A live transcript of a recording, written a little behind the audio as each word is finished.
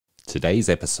Today's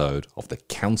episode of the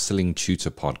Counselling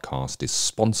Tutor Podcast is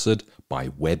sponsored by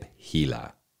Web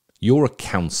Healer. You're a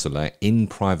counsellor in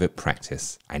private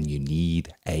practice and you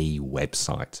need a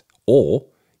website, or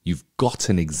you've got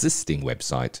an existing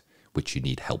website which you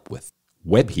need help with.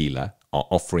 Web Healer are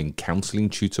offering Counselling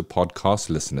Tutor Podcast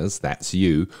listeners, that's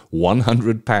you,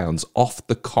 £100 off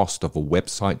the cost of a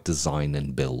website design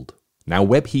and build. Now,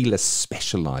 Web Healers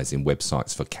specialise in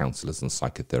websites for counsellors and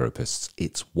psychotherapists.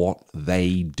 It's what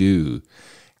they do.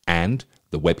 And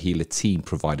the Web Healer team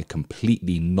provide a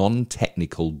completely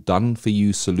non-technical,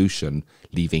 done-for-you solution,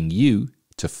 leaving you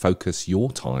to focus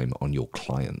your time on your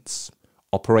clients.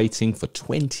 Operating for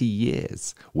 20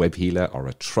 years, Web Healer are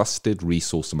a trusted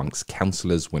resource amongst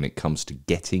counsellors when it comes to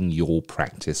getting your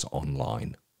practice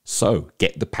online. So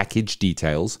get the package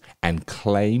details and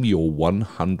claim your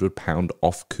 £100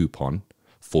 off coupon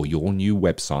for your new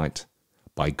website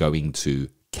by going to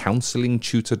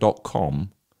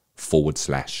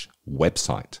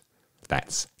counsellingtutor.com/website.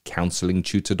 That's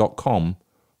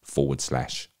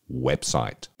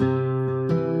counsellingtutor.com/website.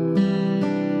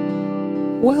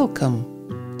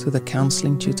 Welcome to the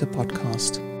Counselling Tutor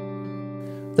Podcast,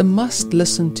 the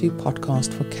must-listen-to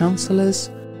podcast for counsellors,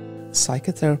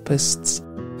 psychotherapists,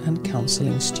 and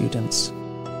counselling students.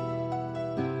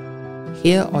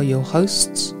 Here are your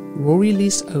hosts, Rory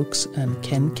Oakes and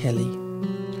Ken Kelly.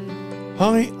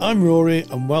 Hi, I'm Rory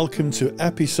and welcome to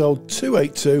episode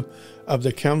 282 of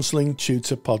the Counselling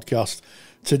Tutor Podcast.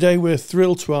 Today we're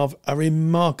thrilled to have a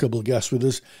remarkable guest with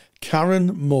us,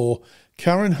 Karen Moore.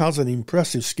 Karen has an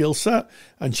impressive skill set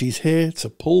and she's here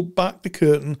to pull back the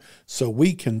curtain so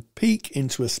we can peek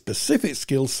into a specific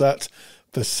skill set,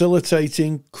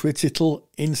 facilitating critical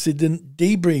incident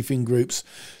debriefing groups.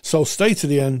 So stay to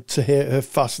the end to hear her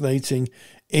fascinating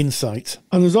insight.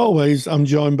 And as always, I'm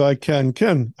joined by Ken.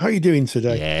 Ken, how are you doing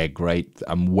today? Yeah, great.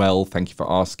 I'm well. Thank you for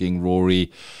asking,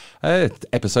 Rory.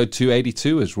 Episode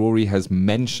 282, as Rory has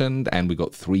mentioned, and we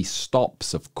got 3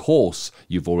 stops. Of course,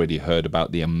 you've already heard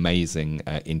about the amazing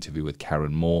interview with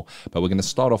Karen Moore, but we're going to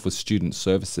start off with student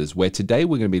services, where today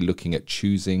we're going to be looking at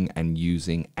choosing and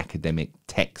using academic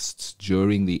texts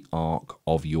during the arc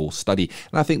of your study.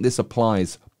 And I think this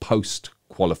applies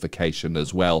post-qualification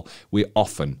as well. We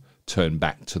often turn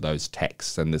back to those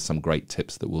texts, and there's some great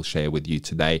tips that we'll share with you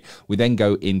today. We then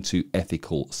go into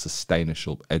ethical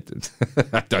sustainable I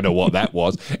don't know what that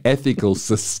was. Ethical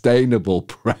sustainable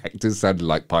practice sounded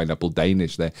like pineapple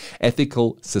Danish there.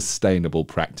 Ethical sustainable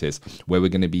practice, where we're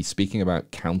going to be speaking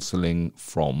about counselling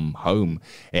from home.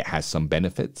 It has some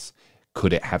benefits.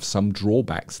 Could it have some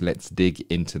drawbacks? Let's dig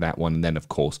into that one. And then, of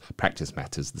course, Practice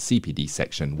Matters, the CPD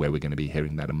section, where we're going to be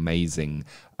hearing that amazing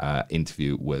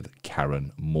interview with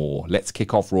Karen Moore. Let's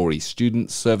kick off, Rory.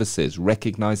 Student services,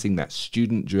 recognizing that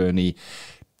student journey.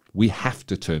 We have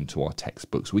to turn to our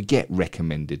textbooks. We get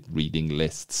recommended reading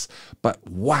lists, but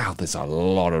wow, there's a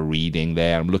lot of reading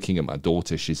there. I'm looking at my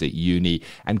daughter, she's at uni,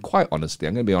 and quite honestly,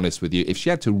 I'm going to be honest with you, if she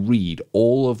had to read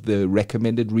all of the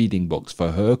recommended reading books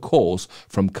for her course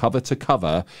from cover to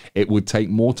cover, it would take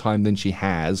more time than she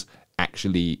has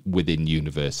actually within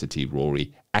university,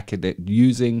 Rory.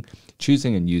 Choosing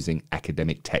and using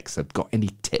academic texts. Have got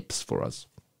any tips for us?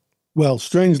 Well,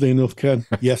 strangely enough, Ken,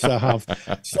 yes, I have.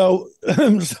 So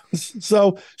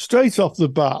straight off the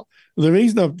bat, the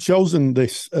reason I've chosen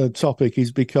this topic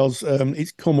is because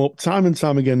it's come up time and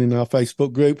time again in our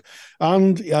Facebook group.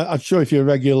 And I'm sure if you're a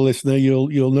regular listener,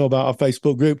 you'll know about our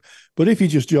Facebook group. But if you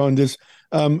just joined us,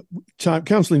 type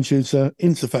Counselling Tutor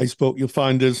into Facebook, you'll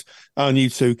find us, and you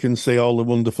too can see all the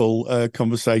wonderful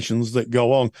conversations that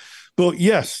go on. But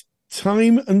yes,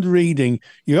 time and reading,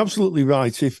 you're absolutely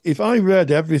right. If I read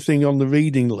everything on the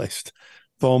reading list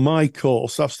for my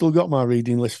course, I've still got my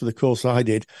reading list for the course I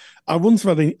did, I wouldn't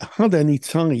have had any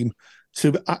time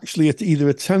to actually either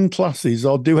attend classes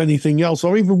or do anything else,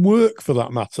 or even work for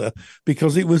that matter,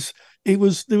 because there was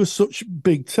such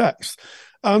big text.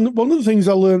 And one of the things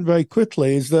I learned very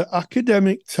quickly is that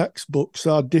academic textbooks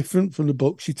are different from the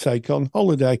books you take on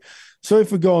holiday. So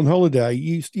if we go on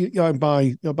holiday, I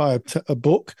buy a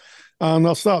book, and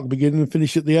I'll start at the beginning and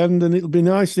finish at the end, and it'll be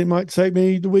nice. It might take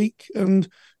me the week, and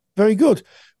very good.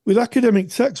 With academic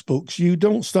textbooks, you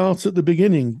don't start at the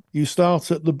beginning. You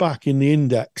start at the back in the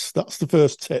index. That's the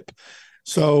first tip.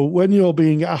 So when you're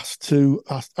being asked to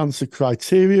answer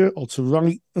criteria or to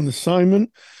write an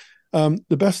assignment,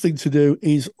 the best thing to do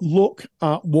is look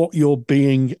at what you're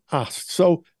being asked.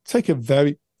 So take a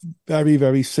very, very,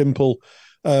 very simple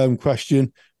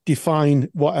question. Define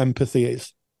what empathy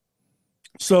is.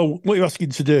 So what you're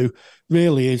asking to do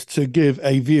really is to give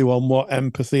a view on what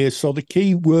empathy is. So the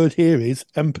key word here is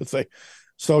empathy.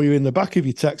 So you're in the back of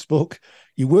your textbook,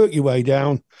 you work your way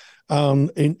down,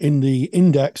 and in the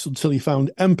index until you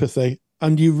found empathy,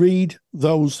 and you read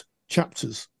those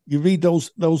chapters. You read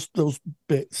those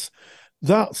bits.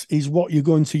 That is what you're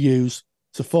going to use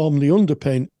to form the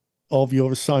underpin of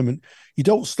your assignment. You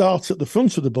don't start at the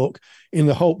front of the book in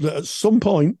the hope that at some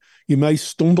point you may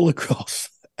stumble across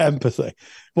empathy.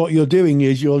 What you're doing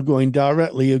is you're going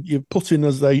directly, you're putting,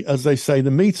 as they say,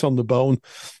 the meat on the bone,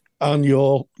 and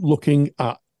you're looking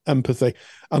at empathy.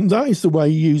 And that is the way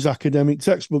you use academic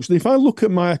textbooks. And if I look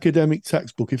at my academic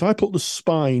textbook, if I put the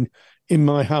spine in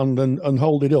my hand and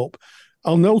hold it up,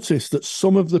 I'll notice that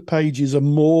some of the pages are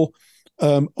more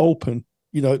open.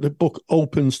 You know, the book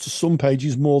opens to some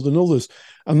pages more than others.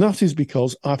 And that is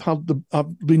because I've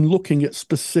been looking at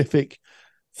specific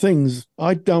things.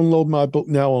 I download my book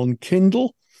now on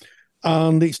Kindle,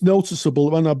 and it's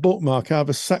noticeable when I bookmark. I have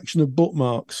a section of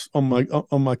bookmarks on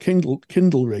my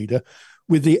Kindle reader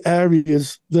with the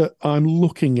areas that I'm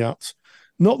looking at,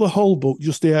 not the whole book,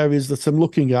 just the areas that I'm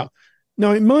looking at.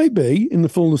 Now, it might be in the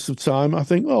fullness of time, I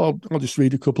think, oh, I'll just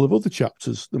read a couple of other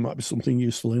chapters. There might be something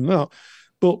useful in that.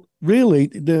 But really,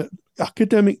 the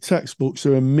academic textbooks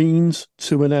are a means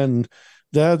to an end.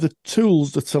 They're the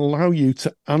tools that allow you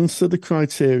to answer the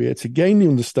criteria, to gain the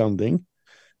understanding,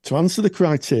 to answer the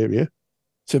criteria,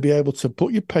 to be able to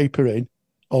put your paper in,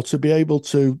 or to be able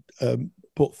to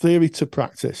put theory to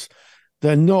practice.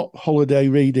 They're not holiday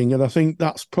reading. And I think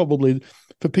that's probably,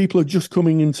 for people who are just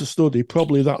coming into study,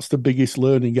 probably that's the biggest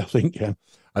learning, I think, Ken.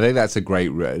 I think that's a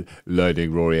great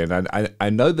learning, Rory, and I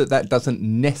know that doesn't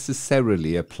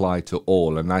necessarily apply to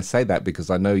all, and I say that because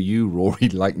I know you, Rory,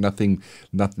 like nothing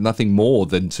more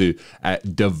than to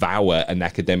devour an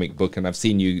academic book, and I've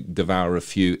seen you devour a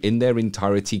few in their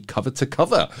entirety, cover to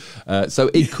cover.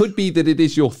 So it could be that it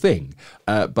is your thing,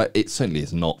 but it certainly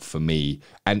is not for me.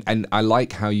 And I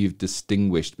like how you've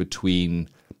distinguished between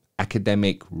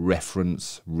academic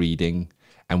reference reading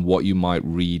and what you might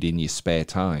read in your spare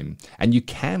time. And you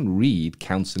can read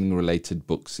counselling related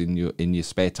books in your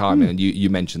spare time. And you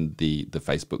mentioned the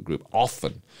Facebook group.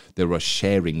 Often there are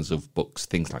sharings of books,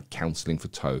 things like Counselling for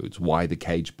Toads, Why the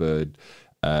Caged Bird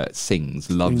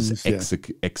Sings, Love's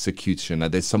Executioner.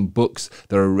 There's some books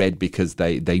that are read because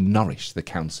they nourish the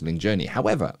counselling journey.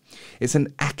 However, it's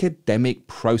an academic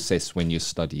process when you're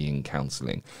studying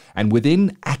counselling. And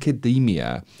within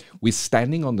academia, we're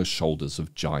standing on the shoulders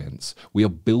of giants. We are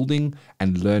building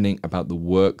and learning about the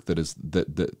work that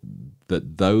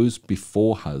those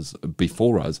before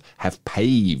us have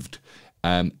paved.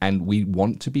 And we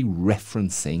want to be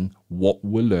referencing what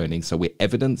we're learning. So we're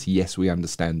evidence, yes, we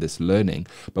understand this learning,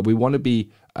 but we want to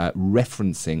be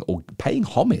referencing or paying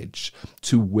homage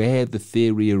to where the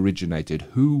theory originated.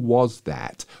 Who was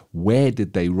that? Where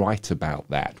did they write about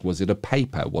that? Was it a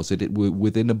paper? Was it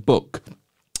within a book?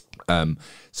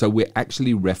 So we're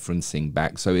actually referencing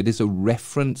back. So it is a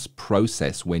reference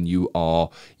process when you are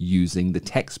using the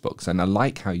textbooks. And I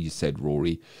like how you said,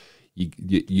 Rory,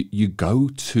 you go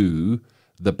to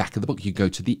the back of the book, you go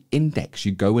to the index,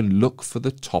 you go and look for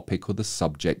the topic or the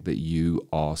subject that you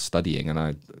are studying. And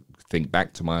I think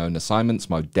back to my own assignments,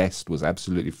 my desk was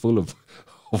absolutely full of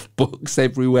books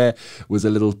everywhere. It was a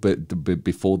little bit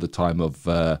before the time of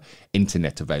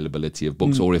internet availability of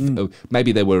books, or if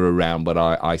maybe they were around, but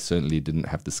I certainly didn't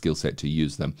have the skill set to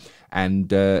use them. And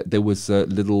there was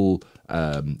little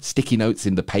sticky notes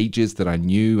in the pages that I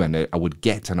knew, and I would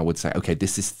get, and I would say, okay,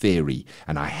 this is theory.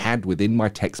 And I had within my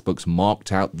textbooks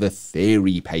marked out the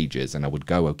theory pages, and I would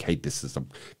go, okay, this is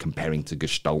comparing to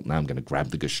Gestalt. Now I'm going to grab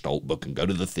the Gestalt book and go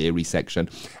to the theory section.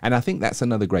 And I think that's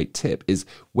another great tip, is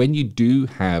when you do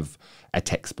have a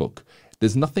textbook,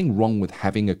 there's nothing wrong with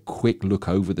having a quick look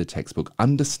over the textbook,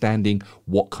 understanding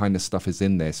what kind of stuff is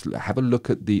in there. So have a look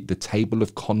at the table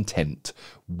of content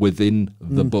within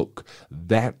the book.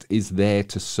 That is there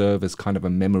to serve as kind of a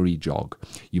memory jog.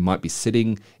 You might be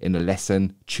sitting in a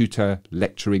lesson, tutor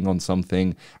lecturing on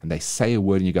something, and they say a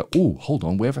word and you go, oh, hold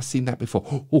on, where have I seen that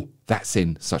before? Oh, that's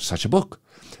in such a book.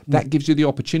 That gives you the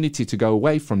opportunity to go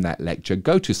away from that lecture,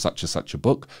 go to such a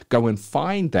book, go and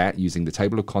find that using the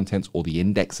table of contents or the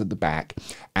index at the back,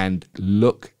 and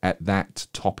look at that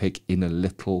topic in a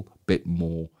little bit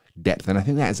more depth. And I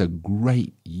think that is a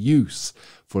great use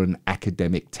for an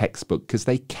academic textbook, because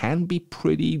they can be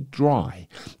pretty dry.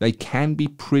 They can be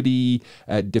pretty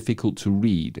difficult to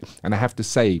read. And I have to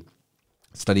say,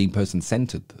 studying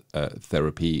person-centered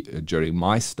therapy during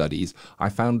my studies, I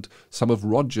found some of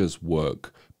Roger's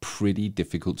work pretty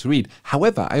difficult to read.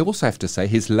 However, I also have to say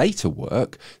his later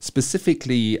work,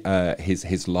 specifically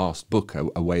his last book,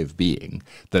 A Way of Being,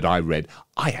 that I read,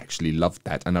 I actually loved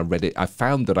that, and I read it. I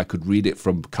found that I could read it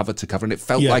from cover to cover, and it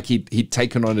felt like he'd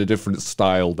taken on a different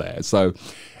style there. So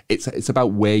it's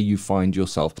about where you find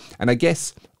yourself. And I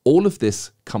guess all of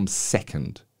this comes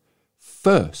second.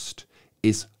 First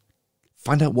is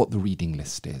find out what the reading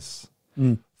list is.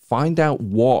 Find out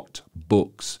what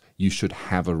books you should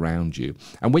have around you.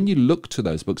 And when you look to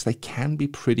those books, they can be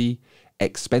pretty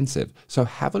expensive. So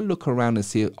have a look around and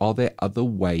see, are there other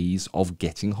ways of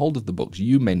getting hold of the books?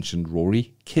 You mentioned,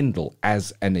 Rory, Kindle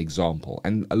as an example.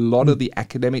 And a lot of the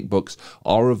academic books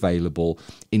are available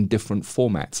in different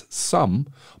formats, some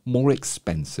more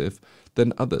expensive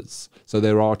than others. So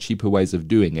there are cheaper ways of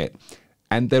doing it.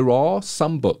 And there are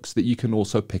some books that you can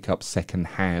also pick up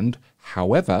secondhand.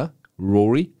 However,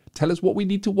 Rory, tell us what we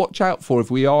need to watch out for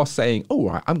if we are saying, oh,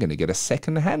 right, I'm going to get a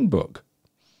secondhand book.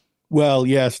 Well,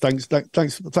 yes, thanks for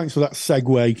that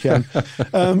segue, Ken.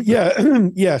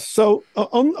 Yes. So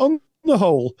on the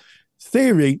whole,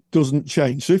 theory doesn't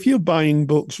change. So if you're buying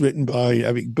books written by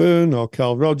Eric Byrne or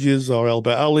Carl Rogers or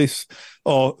Albert Ellis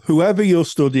or whoever you're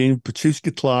studying,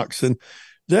 Patricia Clarkson,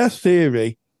 their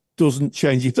theory doesn't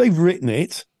change. If they've written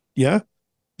it,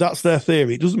 that's their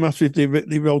theory. It doesn't matter if they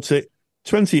wrote it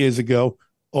 20 years ago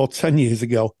or 10 years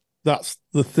ago. That's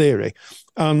the theory.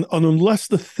 And unless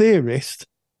the theorist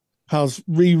has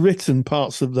rewritten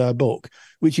parts of their book,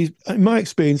 which is, in my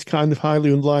experience, kind of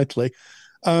highly unlikely,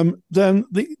 then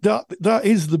that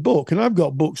is the book. And I've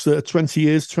got books that are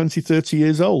 20, 30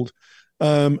 years old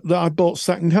that I bought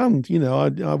secondhand.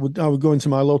 I would go into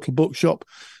my local bookshop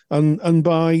and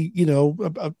buy,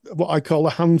 what I call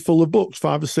a handful of books,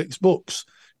 5 or 6 books,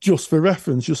 just for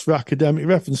reference, just for academic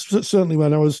reference. Certainly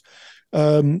when I was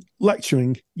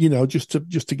lecturing, just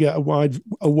to get a wide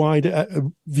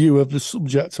view of the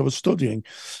subject I was studying.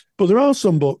 But there are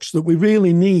some books that we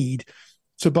really need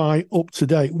to buy up to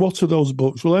date. What are those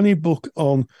books? Well, any book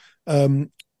on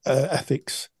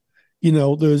ethics.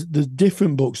 There's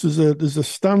different books. There's a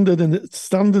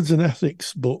standards and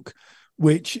ethics book,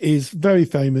 which is very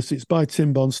famous. It's by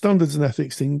Tim Bond, Standards and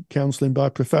Ethics in Counselling by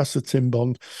Professor Tim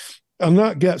Bond. And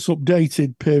that gets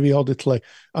updated periodically.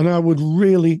 And I would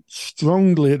really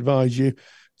strongly advise you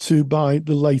to buy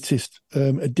the latest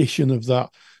edition of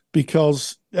that,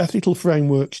 because ethical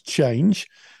frameworks change.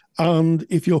 And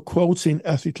if you're quoting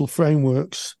ethical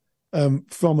frameworks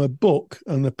from a book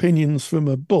and opinions from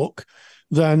a book,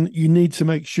 then you need to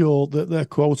make sure that they're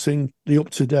quoting the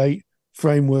up-to-date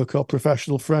framework or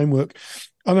professional framework.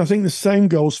 And I think the same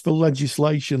goes for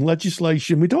legislation.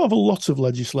 We don't have a lot of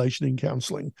legislation in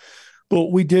counselling, but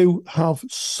we do have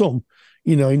some,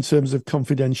 in terms of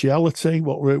confidentiality,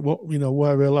 where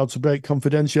we're allowed to break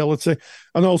confidentiality,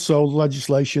 and also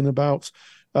legislation about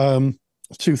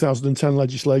 2010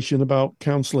 legislation about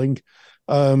counselling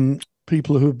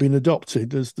people who have been adopted.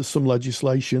 There's some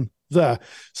legislation there.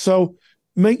 So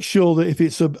make sure that if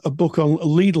it's a book on a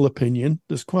legal opinion,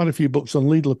 there's quite a few books on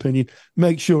legal opinion,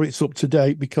 make sure it's up to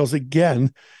date, because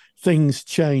again, things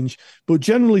change. But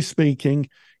generally speaking,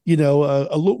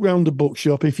 a look round the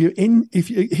bookshop.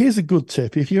 Here's a good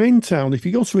tip. If you're in town, if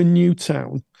you go to a new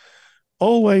town,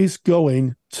 always go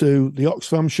in to the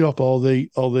Oxfam shop or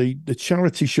the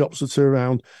charity shops that are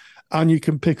around, and you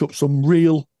can pick up some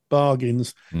real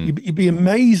bargains. You'd be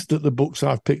amazed at the books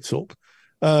I've picked up.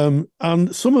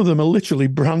 And some of them are literally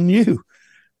brand new.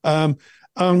 So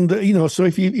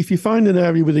if you find an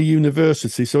area with a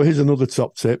university, so here's another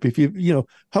top tip. If you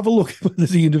have a look if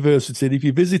there's a university, and if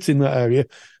you're visiting that area,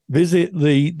 visit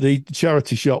the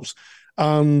charity shops.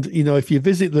 And, if you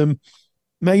visit them,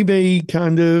 maybe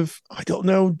kind of, I don't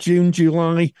know, June,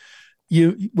 July,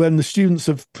 when the students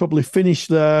have probably finished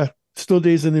their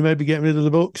studies and they may be getting rid of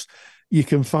the books, you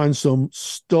can find some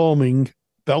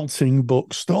belting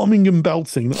books. Storming and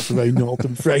belting, that's a very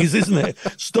northern phrase, isn't it?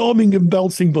 Storming and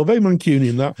belting book, very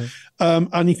Mancunian that.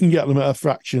 And you can get them at a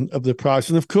fraction of the price.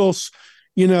 And of course,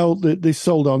 they're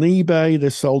sold on eBay, they're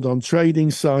sold on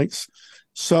trading sites.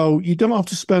 So you don't have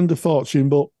to spend a fortune,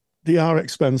 but they are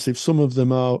expensive. Some of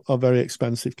them are very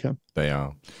expensive, Ken. They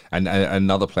are. And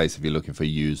another place, if you're looking for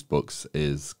used books,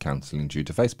 is Counselling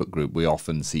Tutor Facebook group. We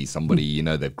often see somebody,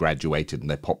 they've graduated and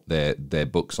they pop their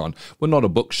books on. We're not a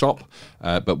bookshop,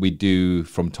 but we do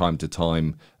from time to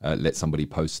time let somebody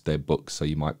post their books, so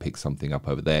you might pick something up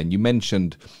over there. And you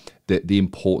mentioned the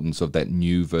importance of that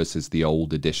new versus the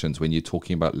old editions when you're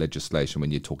talking about legislation,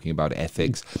 when you're talking about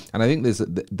ethics. And I think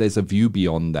there's a view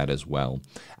beyond that as well.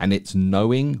 And it's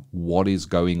knowing what is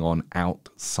going on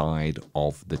outside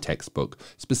of the textbook,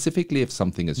 specifically if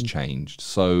something has changed.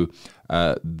 So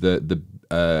there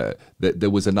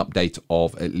was an update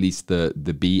of at least the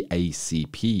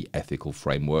BACP ethical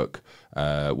framework.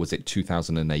 Was it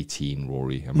 2018,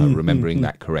 Rory? Am I remembering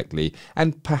that correctly?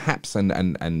 And perhaps,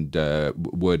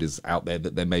 word is out there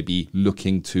that they may be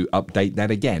looking to update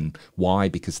that again. Why?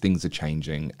 Because things are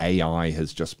changing. AI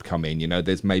has just come in.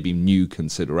 There's maybe new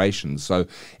considerations. So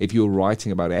if you're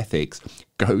writing about ethics,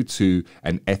 go to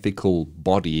an ethical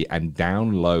body and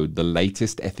download the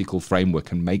latest ethical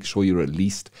framework and make sure you're at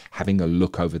least having a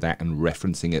look over that and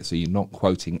referencing it so you're not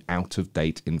quoting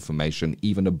out-of-date information.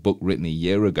 Even a book written a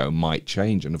year ago might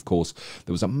change. And of course,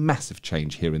 there was a massive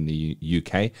change here in the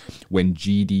UK when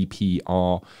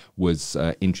GDPR was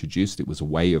introduced. It was a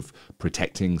way of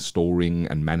protecting, storing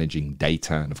and managing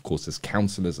data. And of course, as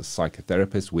counsellors, as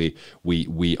psychotherapists, we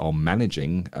are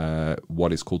managing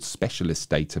what is called specialist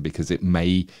data because it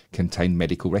may contain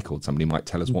medical records. Somebody might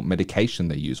tell us what medication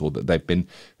they use or that they've been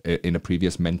in a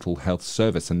previous mental health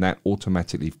service, and that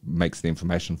automatically makes the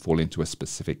information fall into a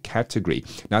specific category.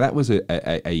 Now, that was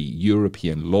a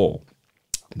European law,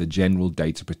 the General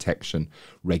Data Protection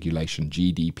Regulation,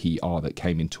 GDPR, that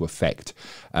came into effect.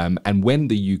 And when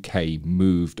the UK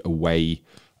moved away,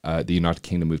 the United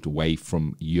Kingdom moved away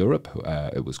from Europe.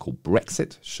 It was called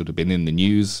Brexit. Should have been in the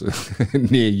news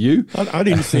near you. I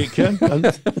didn't see it, Ken.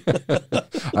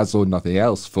 I saw nothing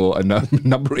else for a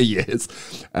number of years.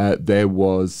 There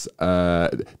was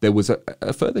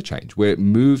a further change where it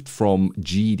moved from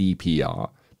GDPR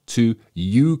to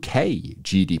UK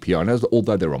GDPR. And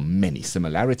although there are many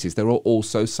similarities, there are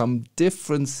also some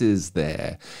differences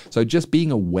there. So just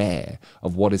being aware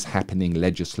of what is happening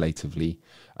legislatively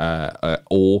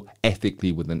or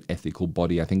ethically with an ethical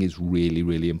body, I think is really,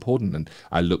 really important. And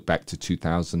I look back to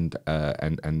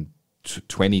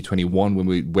 2021 when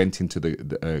we went into the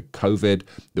COVID.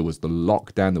 There was the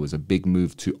lockdown. There was a big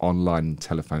move to online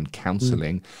telephone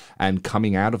counselling. And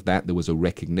coming out of that, there was a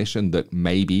recognition that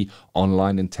maybe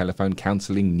online and telephone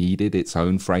counselling needed its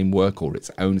own framework or its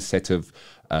own set of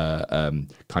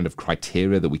kind of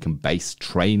criteria that we can base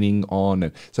training on.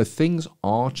 And so things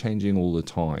are changing all the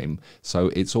time.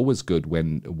 So it's always good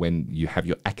when you have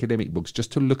your academic books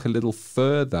just to look a little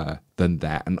further than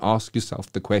that and ask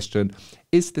yourself the question,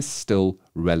 is this still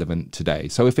relevant today?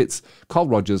 So if it's Carl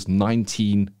Rogers'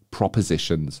 19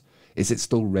 propositions, is it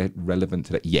still relevant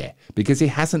today? Yeah, because he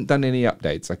hasn't done any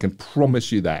updates. I can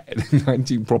promise you that.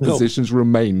 19 propositions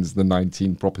remains the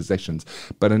 19 propositions.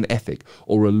 But an ethic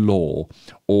or a law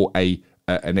or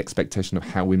an expectation of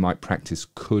how we might practice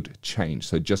could change.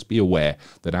 So just be aware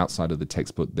that outside of the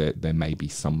textbook, there may be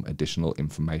some additional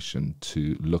information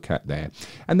to look at there.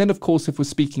 And then, of course, if we're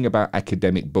speaking about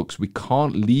academic books, we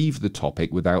can't leave the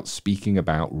topic without speaking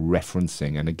about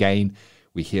referencing. And again,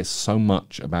 we hear so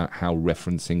much about how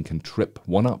referencing can trip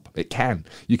one up. It can.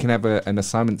 You can have an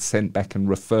assignment sent back and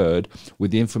referred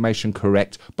with the information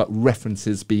correct, but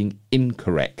references being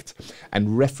incorrect.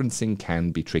 And referencing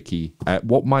can be tricky.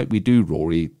 What might we do,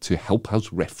 Rory, to help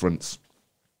us reference?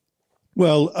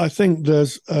 Well, I think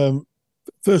there's,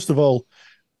 first of all,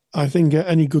 I think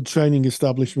any good training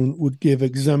establishment would give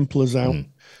exemplars out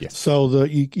so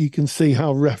that you can see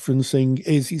how referencing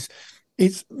is.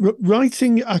 It's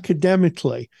writing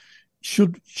academically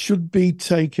should be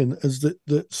taken as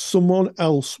that someone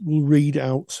else will read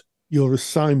out your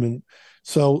assignment.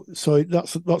 So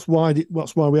that's why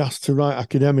we ask to write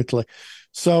academically.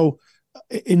 So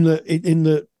in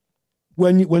the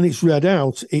when it's read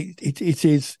out,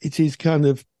 it is kind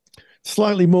of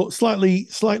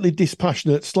slightly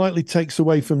dispassionate, slightly takes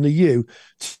away from the you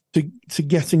to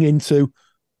getting into.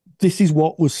 This is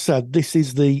what was said. This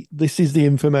is the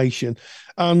information,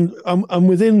 and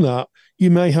within that,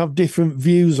 you may have different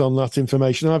views on that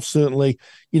information. I've certainly,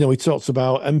 he talks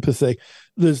about empathy.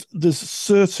 There's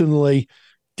certainly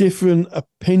different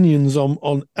opinions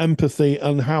on empathy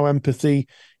and how empathy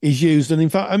is used. And in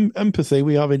fact, empathy,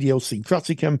 we have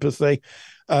idiosyncratic empathy,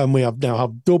 we now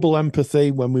have double empathy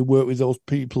when we work with those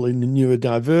people in the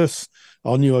neurodiverse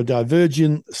or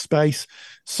neurodivergent space.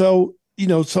 So.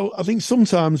 So I think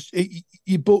sometimes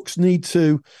your books need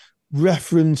to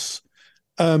reference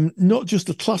not just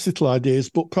the classical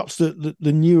ideas, but perhaps the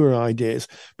newer ideas.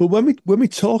 But when we're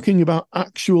talking about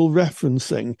actual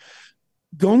referencing,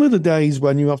 gone are the days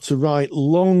when you have to write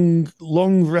long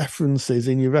references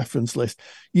in your reference list.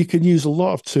 You can use a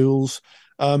lot of tools.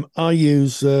 I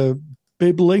use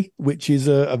Bibly, which is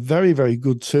a very, very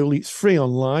good tool. It's free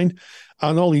online.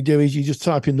 And all you do is you just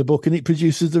type in the book and it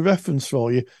produces the reference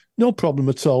for you. No problem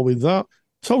at all with that.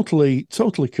 Totally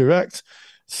correct.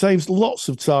 Saves lots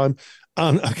of time.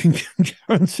 And I can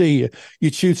guarantee you,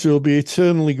 your tutor will be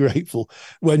eternally grateful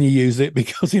when you use it,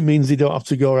 because it means you don't have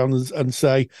to go around and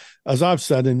say, as I've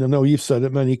said, and I know you've said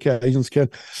at many occasions, Ken,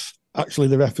 actually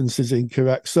the reference is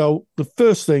incorrect. So the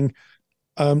first thing,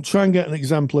 try and get an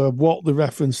exemplar of what the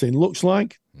referencing looks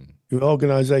like. Your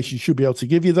organisation should be able to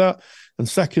give you that. And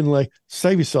secondly,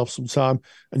 save yourself some time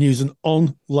and use an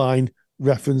online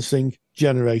referencing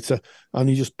generator. And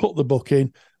you just put the book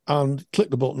in and click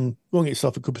the button, go and get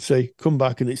yourself a cup of tea, come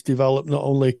back, and it's developed not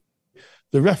only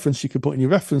the reference you can put in your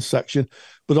reference section,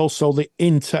 but also the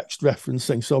in-text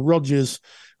referencing. So Rogers,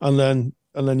 and then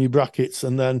your brackets,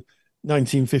 and then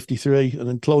 1953, and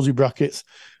then close your brackets,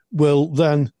 will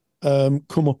then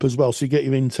come up as well. So you get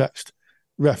your in-text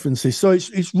references. So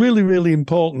it's really, really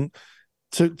important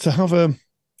to have a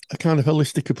kind of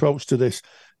holistic approach to this.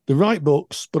 The right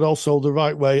books, but also the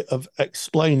right way of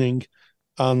explaining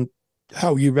and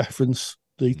how you reference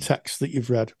the text that you've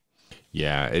read.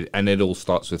 Yeah, and it all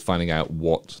starts with finding out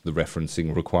what the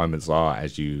referencing requirements are,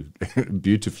 as you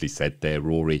beautifully said there,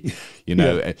 Rory. You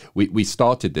know, we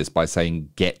started this by saying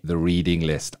get the reading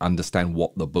list, understand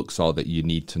what the books are that you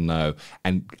need to know,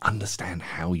 and understand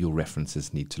how your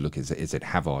references need to look. Is it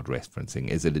Havard referencing?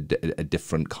 Is it a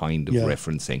different kind of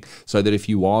referencing? So that if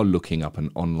you are looking up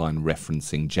an online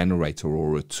referencing generator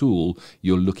or a tool,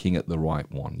 you're looking at the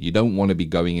right one. You don't want to be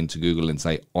going into Google and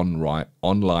say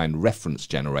online reference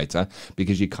generator,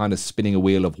 because you're kind of spinning a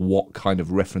wheel of what kind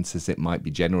of references it might be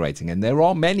generating. And there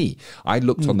are many. I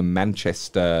looked on the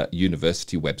Manchester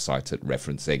University website at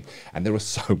referencing, and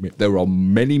there are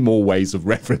many more ways of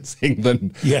referencing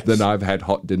than I've had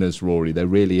hot dinners, Rory. There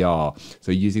really are.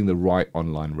 So using the right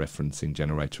online referencing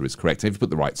generator is correct. And if you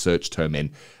put the right search term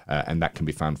in, and that can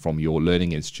be found from your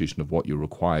learning institution of what you're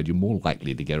required, you're more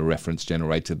likely to get a reference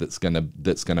generator that's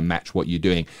gonna match what you're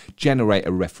doing. Generate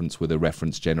a reference with a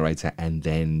reference generator and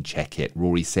then check it.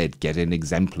 Rory said, get an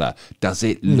exemplar. Does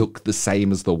it look the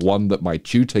same as the one that my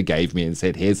tutor gave me and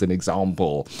said, here's an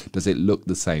example? Does it look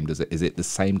the same? Is it the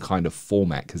same kind of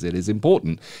format? Because it is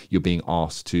important you're being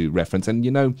asked to reference. And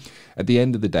you know, at the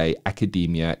end of the day,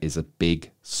 academia is a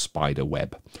big spider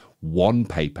web. One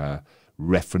paper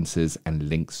references and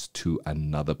links to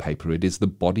another paper. It is the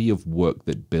body of work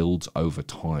that builds over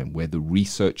time, where the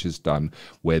research is done,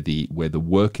 where the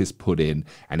work is put in,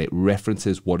 and it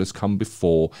references what has come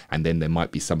before, and then there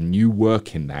might be some new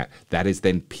work in that is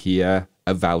then peer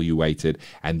evaluated,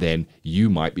 and then you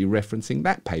might be referencing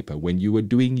that paper when you were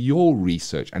doing your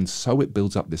research. And so it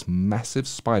builds up this massive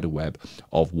spider web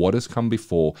of what has come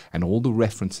before, and all the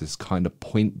references kind of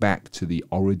point back to the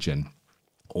origin.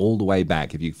 All the way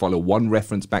back. If you follow one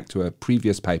reference back to a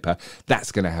previous paper,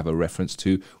 that's going to have a reference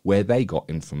to where they got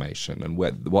information and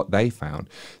what they found.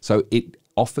 So it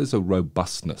offers a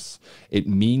robustness. It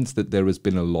means that there has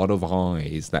been a lot of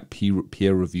eyes, that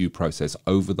peer review process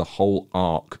over the whole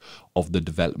arc of the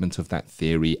development of that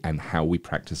theory and how we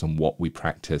practice and what we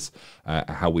practice,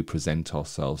 how we present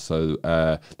ourselves. So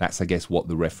that's, I guess, what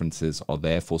the references are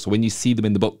there for. So when you see them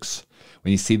in the books,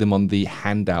 when you see them on the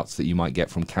handouts that you might get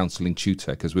from Counselling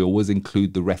Tutor, because we always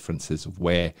include the references of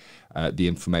where the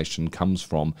information comes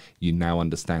from, you now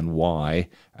understand why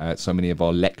so many of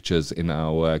our lectures in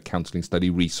our counselling study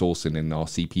resource and in our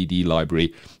CPD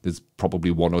library, there's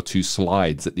probably one or two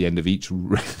slides at the end of each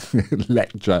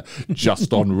lecture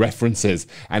just on references.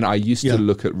 And I used to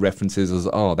look at references as,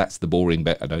 oh, that's the boring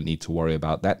bit, I don't need to worry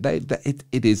about that.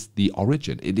 It is the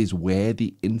origin. It is where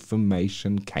the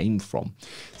information came from.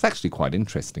 It's actually quite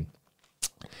interesting.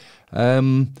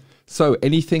 So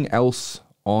anything else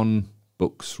on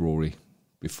books, Rory,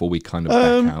 before we kind of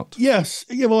back out? Yes.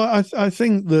 Yeah, well, I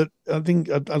think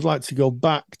I'd like to go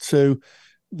back to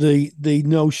the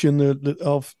notion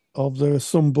of there are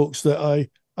some books that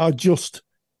are just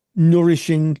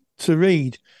nourishing to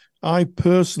read. I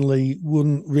personally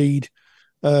wouldn't read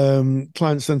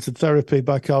Client-Centered Therapy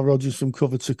by Carl Rogers from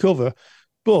cover to cover,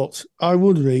 but I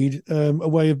would read A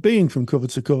Way of Being from cover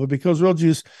to cover, because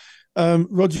Rogers'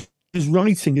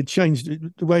 writing had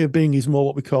changed. The Way of Being is more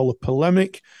what we call a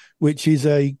polemic, which is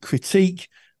a critique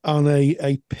and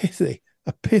a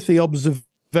pithy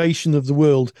observation of the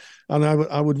world. And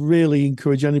I would really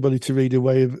encourage anybody to read A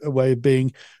Way of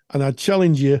Being. And I'd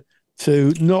challenge you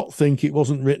to not think it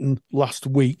wasn't written last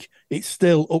week. It's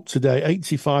still up to date.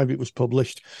 85 it was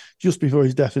published, just before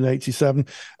his death in 87.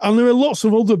 And there are lots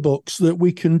of other books that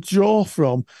we can draw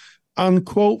from and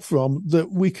quote from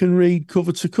that we can read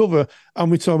cover to cover.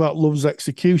 And we talk about Love's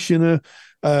Executioner,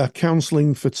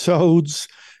 Counselling for Toads.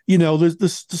 You know,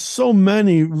 there's so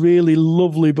many really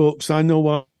lovely books. I Know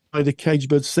Why the Caged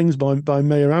Bird Sings by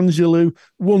Maya Angelou.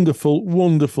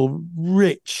 Wonderful,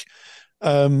 rich,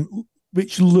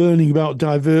 rich learning about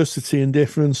diversity and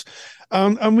difference.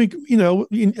 And we,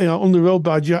 On the Road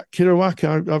by Jack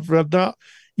Kerouac, I've read that,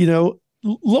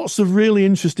 lots of really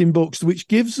interesting books, which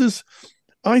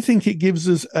I think it gives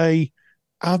us a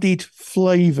added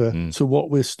flavor to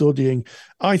what we're studying.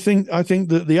 I think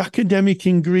that the academic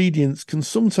ingredients can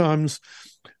sometimes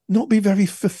not be very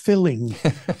fulfilling.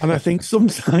 And I think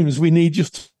sometimes we need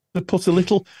just to put a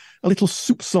little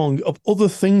soup song of other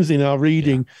things in our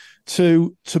reading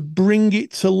to bring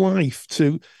it to life,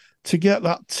 to get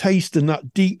that taste and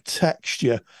that deep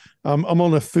texture. I'm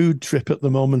on a food trip at the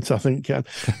moment, I think, Ken.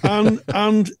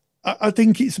 And I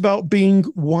think it's about being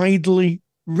widely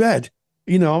read.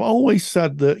 I've always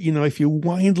said that, if you're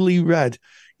widely read,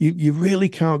 you really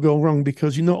can't go wrong,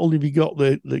 because you not only have you got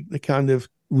the kind of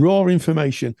raw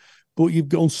information, but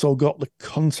you've also got the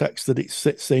context that it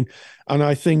sits in. And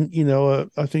I think,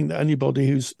 I think that anybody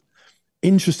who's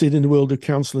interested in the world of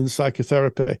counselling and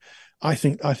psychotherapy, I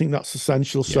think that's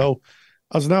essential. Yeah. So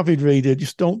as an avid reader,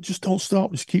 just don't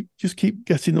stop. Just keep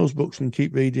getting those books and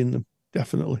keep reading them.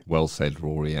 Definitely. Well said,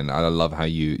 Rory. And I love how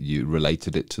you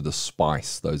related it to the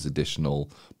spice, those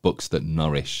additional books that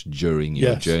nourish during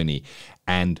your journey.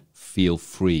 And feel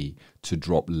free to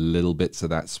drop little bits of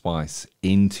that spice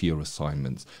into your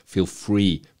assignments. Feel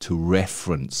free to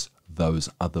reference those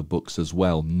other books as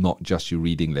well, not just your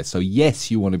reading list. So yes,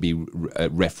 you want to be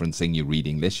referencing your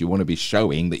reading list. You want to be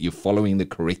showing that you're following the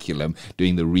curriculum,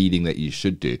 doing the reading that you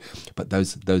should do. But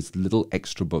those little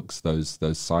extra books, those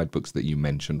side books that you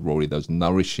mentioned, Rory, those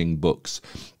nourishing books,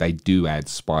 they do add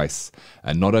spice,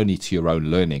 and not only to your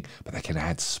own learning, but they can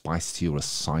add spice to your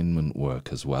assignment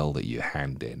work as well that you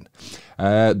hand in.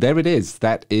 There it is.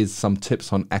 That is some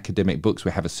tips on academic books.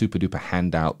 We have a super duper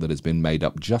handout that has been made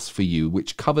up just for you,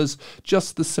 which covers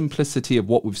just the simplicity of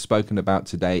what we've spoken about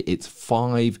today. It's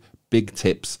 5 big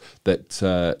tips that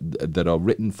are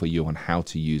written for you on how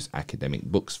to use academic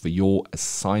books for your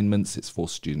assignments. It's for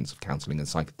students of counselling and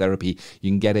psychotherapy. You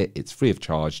can get it. It's free of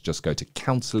charge. Just go to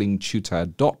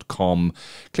counsellingtutor.com,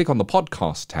 click on the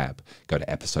podcast tab, go to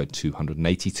episode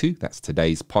 282. That's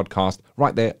today's podcast.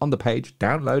 Right there on the page,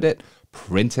 download it,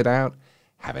 print it out,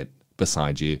 have it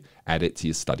beside you, add it to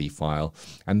your study file.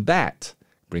 And that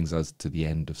brings us to the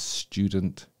end of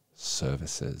Student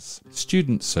Services.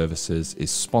 Student Services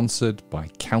is sponsored by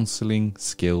Counselling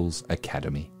Skills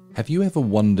Academy. Have you ever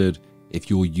wondered if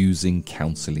you're using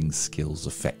counselling skills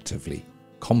effectively?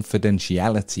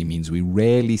 Confidentiality means we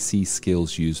rarely see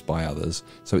skills used by others,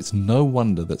 so it's no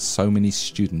wonder that so many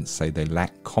students say they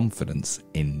lack confidence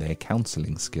in their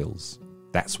counselling skills.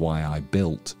 That's why I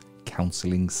built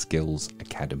Counselling Skills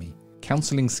Academy.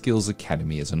 Counselling Skills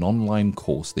Academy is an online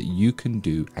course that you can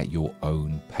do at your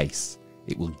own pace.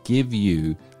 It will give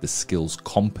you the skills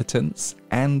competence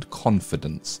and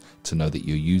confidence to know that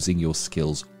you're using your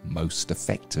skills most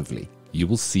effectively. You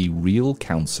will see real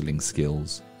counselling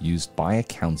skills used by a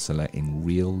counsellor in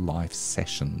real life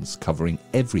sessions, covering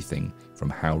everything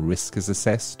from how risk is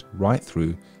assessed right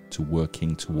through to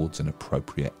working towards an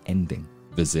appropriate ending.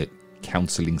 Visit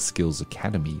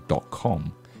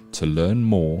counsellingskillsacademy.com to learn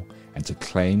more and to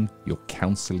claim your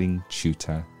counselling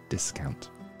tutor discount.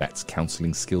 That's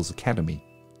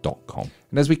counsellingskillsacademy.com.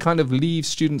 And as we kind of leave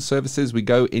student services, we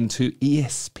go into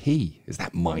ESP. Is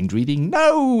that mind reading?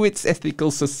 No, it's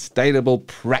ethical, sustainable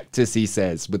practice, he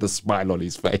says, with a smile on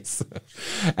his face.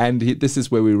 And this is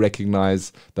where we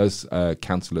recognize those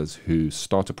counsellors who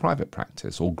start a private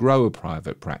practice or grow a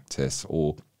private practice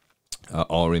or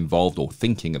are involved or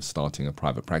thinking of starting a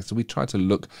private practice. So we try to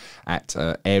look at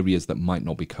areas that might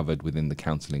not be covered within the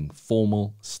counselling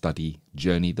formal study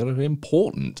journey that are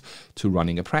important to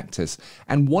running a practice.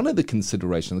 And one of the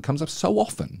considerations that comes up so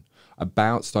often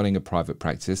about starting a private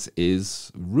practice is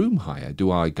room hire.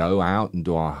 Do I go out and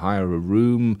do I hire a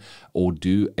room, or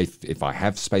if I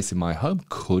have space in my home,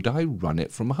 could I run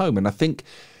it from home? And I think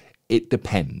it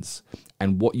depends.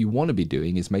 And what you want to be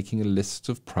doing is making a list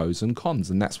of pros and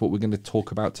cons. And that's what we're going to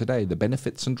talk about today, the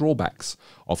benefits and drawbacks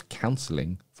of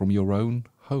counselling from your own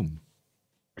home.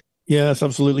 Yes,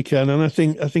 absolutely, Ken. And I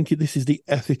think this is the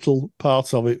ethical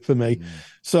part of it for me.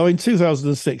 So in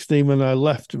 2016, when I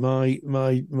left my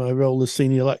role as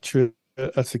senior lecturer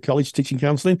at a college teaching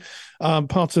counselling,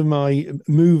 part of my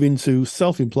move into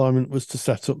self-employment was to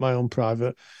set up my own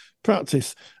private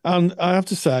practice. And I have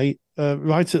to say,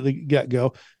 right at the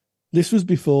get-go, this was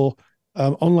before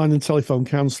online and telephone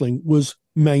counselling was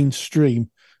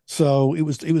mainstream. So it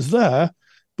was there,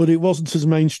 but it wasn't as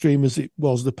mainstream as it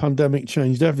was. The pandemic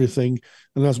changed everything.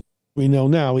 And as we know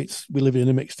now, we live in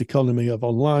a mixed economy of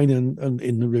online and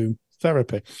in-the-room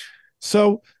therapy.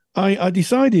 So I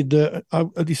decided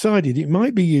it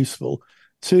might be useful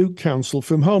to counsel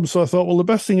from home. So I thought, well, the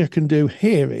best thing I can do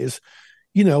here is,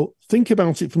 think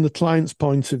about it from the client's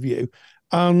point of view,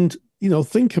 and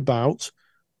think about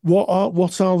what are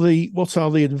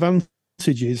the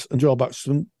advantages and drawbacks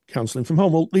from counselling from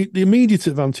home. Well, the immediate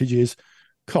advantage is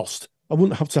cost. I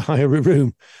wouldn't have to hire a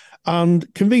room,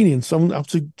 and convenience. I wouldn't have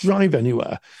to drive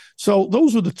anywhere. So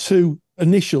those were the two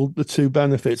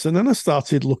benefits, and then I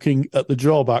started looking at the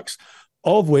drawbacks,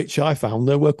 of which I found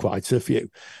there were quite a few.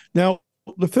 Now,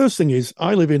 the first thing is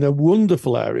I live in a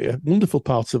wonderful area, wonderful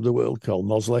part of the world called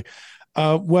Mosley,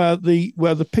 where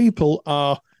the people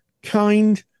are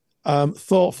kind,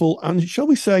 thoughtful, and shall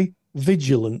we say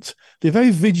vigilant. They're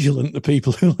very vigilant, the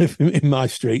people who live in my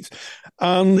streets.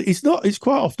 And it's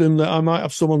quite often that I might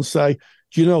have someone say,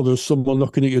 do you know, there was someone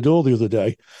knocking at your door the other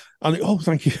day? And oh,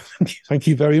 thank you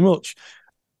very much.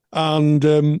 And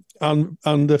I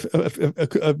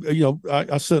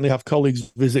certainly have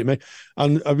colleagues visit me,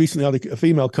 and I recently had a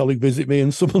female colleague visit me,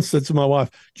 and someone said to my wife,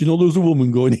 "Do you know there's a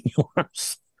woman going in your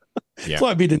house?" Yeah. It's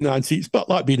like being in the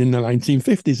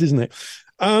 1950s, isn't it?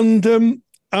 And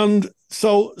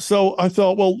so I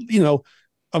thought, well,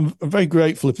 I'm very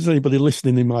grateful if there's anybody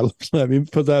listening in my area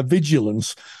for their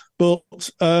vigilance, but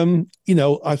I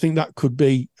think that could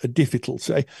be a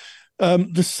difficulty.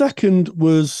 The second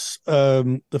was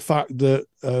the fact that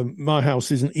my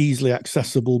house isn't easily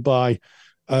accessible by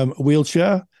a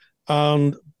wheelchair,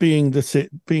 and being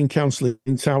Counselling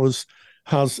Towers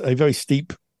has a very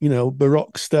steep,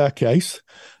 Baroque staircase,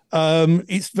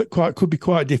 could be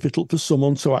quite difficult for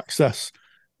someone to access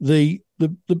the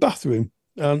bathroom,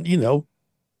 and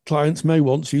clients may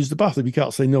want to use the bathroom. You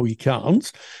can't say no, you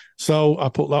can't. So I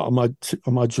put that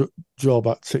on my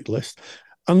drawback tick list.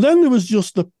 And then there was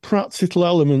just the practical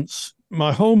elements.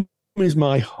 My home is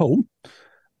my home,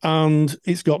 and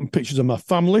it's got pictures of my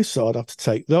family, so I'd have to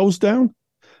take those down.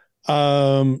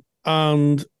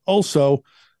 And also,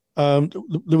 there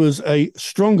was a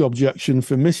strong objection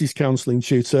from Mrs. Counselling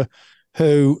Tutor,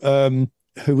 who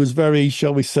was very,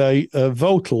 shall we say,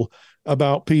 vocal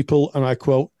about people, and I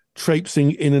quote,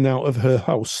 traipsing in and out of her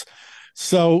house.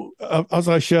 So as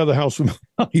I share the house with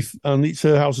my wife, and it's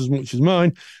her house as much as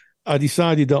mine, I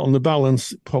decided that on the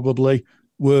balance, probably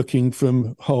working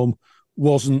from home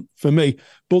wasn't for me.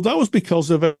 But that was because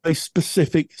of a very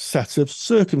specific set of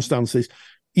circumstances.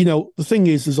 The thing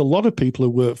is, there's a lot of people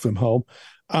who work from home,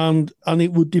 and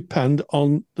it would depend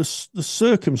on the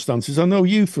circumstances. I know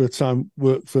you for a time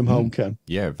worked from home, Ken.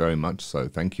 Yeah, very much so.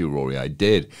 Thank you, Rory. I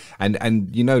did.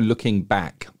 And looking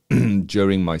back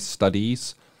during my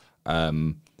studies,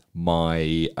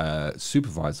 my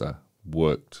supervisor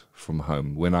worked from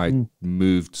home. When I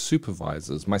moved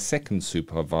supervisors, my second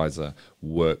supervisor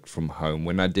worked from home.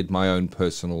 When I did my own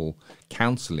personal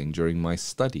counselling during my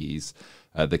studies,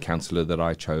 the counsellor that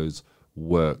I chose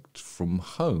worked from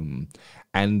home.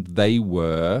 And they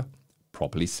were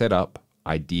properly set up,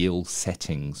 ideal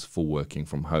settings for working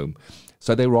from home.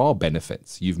 So there are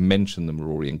benefits. You've mentioned them,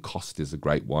 Rory, and cost is a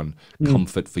great one.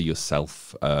 Comfort for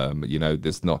yourself.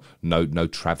 There's no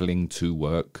traveling to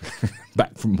work,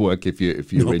 back from work if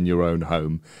you're in your own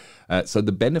home. So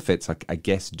the benefits, I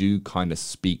guess, do kind of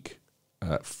speak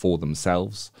for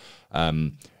themselves.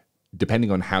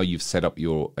 Depending on how you've set up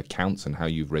your accounts and how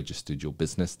you've registered your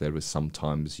business, there is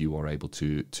sometimes you are able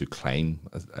to claim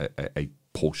a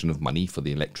portion of money for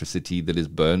the electricity that is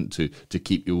burnt to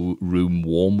keep your room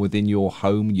warm within your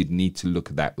home. You'd need to look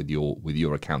at that with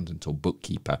your accountant or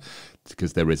bookkeeper,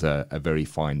 because there is a very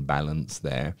fine balance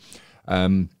there.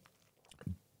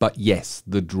 But yes,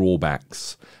 the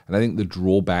drawbacks, and I think the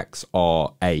drawbacks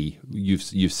are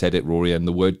you've said it, Rory, and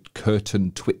the word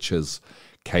curtain twitchers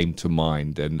came to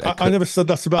mind. And I never said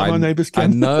that about my neighbours,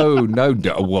 Ken. No.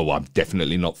 Well, I'm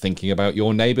definitely not thinking about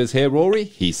your neighbours here, Rory,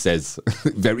 he says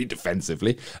very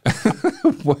defensively.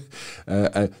 So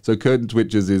curtain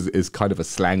twitchers is kind of a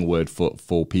slang word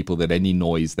for people that any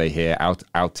noise they hear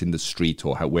out in the street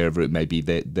or wherever it may be,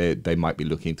 they might be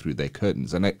looking through their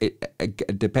curtains. And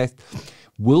it depends.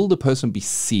 Will the person be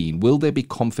seen? Will there be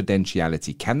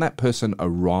confidentiality? Can that person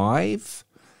arrive,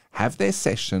 have their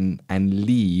session, and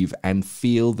leave and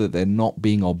feel that they're not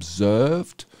being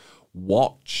observed,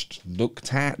 watched,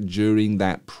 looked at during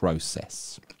that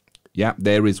process? Yeah,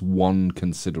 there is one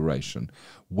consideration.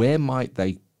 Where might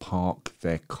they park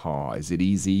their car? Is it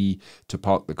easy to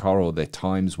park the car, or are there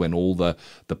times when all the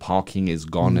parking is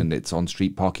gone and it's on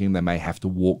street parking? They may have to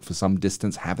walk for some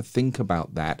distance. Have a think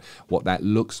about that, what that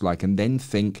looks like, and then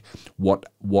think what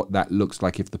that looks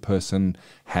like if the person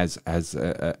has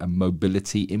a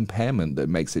mobility impairment that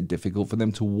makes it difficult for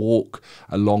them to walk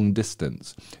a long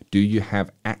distance. Do you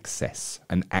have access,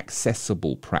 an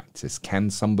accessible practice?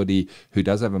 Can somebody who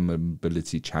does have a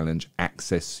mobility challenge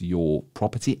access your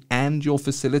property and your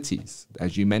facilities?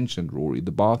 As you mentioned, Rory,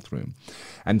 the bathroom.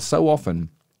 And so often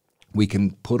we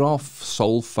can put our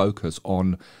sole focus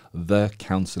on the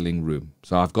counselling room.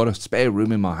 So I've got a spare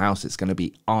room in my house. It's going to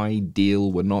be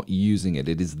ideal. We're not using it.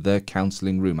 It is the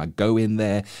counselling room. I go in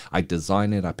there, I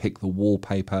design it, I pick the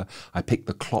wallpaper, I pick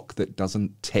the clock that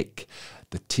doesn't tick.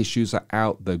 The tissues are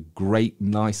out, the great,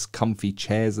 nice, comfy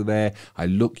chairs are there. I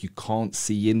look, you can't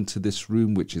see into this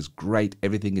room, which is great.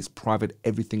 Everything is private,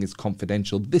 everything is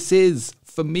confidential. This is,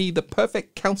 for me, the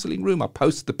perfect counselling room. I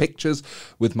post the pictures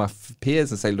with my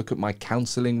peers and say, look at my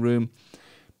counselling room.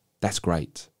 That's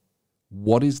great.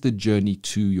 What is the journey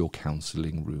to your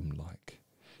counselling room like?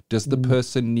 Does the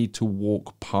person need to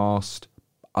walk past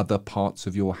other parts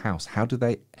of your house? How do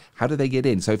they get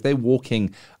in? So if they're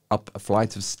walking up a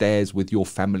flight of stairs with your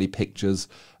family pictures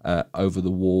over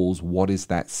the walls, what is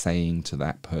that saying to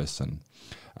that person?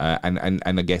 And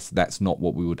I guess that's not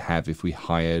what we would have if we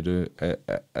hired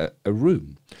a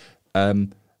room.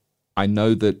 I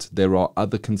know that there are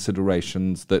other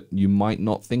considerations that you might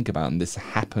not think about, and this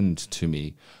happened to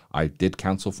me. I did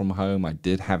counsel from home, I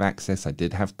did have access, I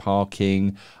did have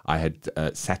parking, I had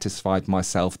satisfied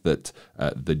myself that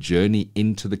the journey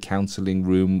into the counselling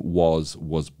room was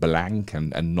blank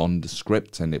and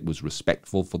nondescript, and it was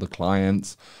respectful for the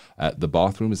clients. The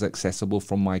bathroom is accessible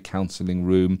from my counselling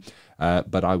room,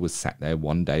 but I was sat there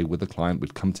one day with a client.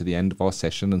 We'd come to the end of our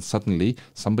session, and suddenly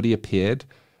somebody appeared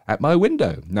at my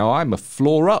window. Now, I'm a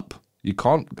floor up. You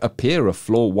can't appear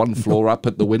one floor up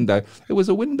at the window. It was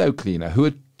a window cleaner who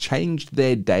had changed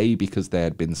their day because there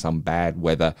had been some bad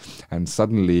weather. And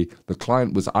suddenly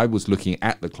I was looking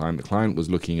at the client was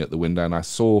looking at the window, and I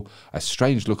saw a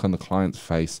strange look on the client's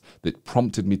face that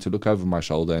prompted me to look over my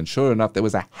shoulder. And sure enough, there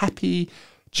was a happy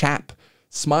chap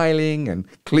smiling and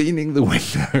cleaning the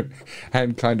window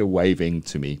and kind of waving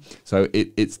to me. So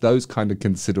it's those kind of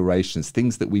considerations,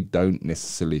 things that we don't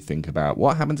necessarily think about.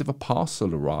 What happens if a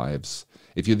parcel arrives?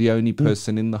 If you're the only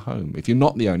person in the home? If you're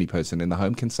not the only person in the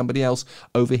home, can somebody else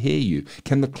overhear you?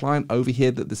 Can the client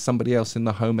overhear that there's somebody else in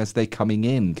the home as they're coming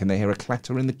in? Can they hear a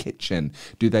clatter in the kitchen?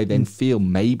 Do they then feel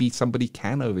maybe somebody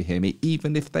can overhear me,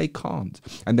 even if they can't?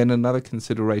 And then another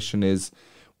consideration is,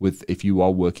 if you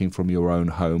are working from your own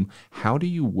home, how do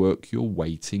you work your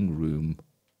waiting room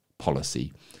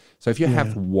policy? So if you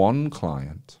have one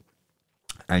client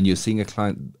and you're seeing a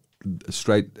client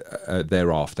straight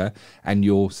thereafter, and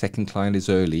your second client is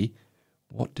early,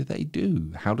 what do they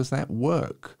do? How does that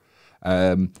work?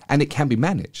 And it can be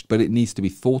managed, but it needs to be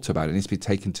thought about. It needs to be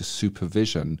taken to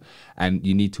supervision, and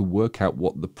you need to work out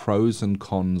what the pros and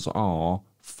cons are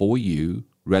for you,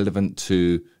 relevant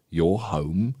to your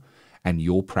home and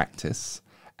your practice,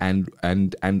 and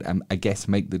I guess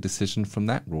make the decision from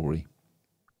that, Rory.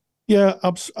 Yeah,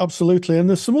 absolutely. And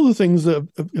there's some other things that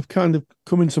have kind of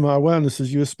come into my awareness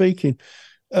as you were speaking.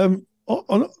 If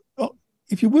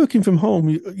you're working from home,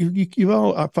 you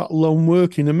are, in fact, lone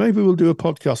working, and maybe we'll do a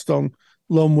podcast on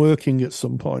lone working at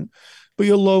some point. But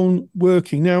you're lone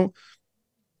working. Now,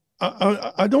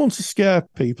 I don't want to scare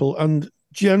people, and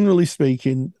generally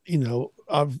speaking,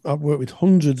 I've worked with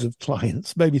hundreds of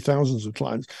clients, maybe thousands of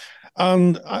clients,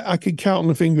 and I could count on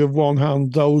the finger of one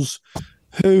hand those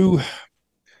who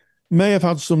may have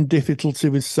had some difficulty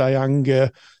with, say,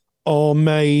 anger, or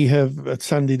may have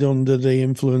attended under the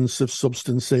influence of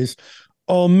substances,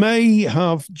 or may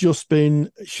have just been,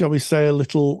 shall we say, a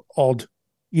little odd.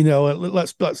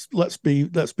 Let's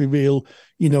be real.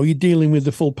 You're dealing with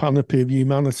the full panoply of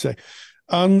humanity.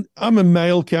 And I'm a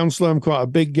male counsellor. I'm quite a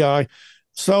big guy,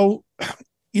 so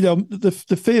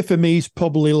the fear for me is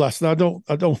probably less. And I don't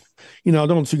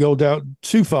want to go down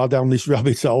too far down this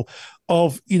rabbit hole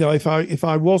of, if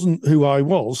I wasn't who I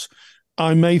was,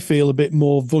 I may feel a bit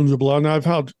more vulnerable. And I've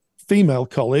had female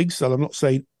colleagues, and I'm not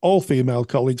saying all female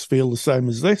colleagues feel the same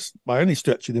as this by any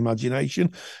stretch of the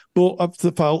imagination, but I've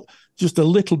felt just a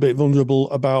little bit vulnerable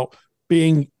about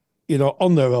being,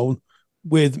 on their own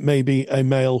with maybe a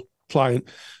male client.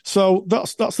 So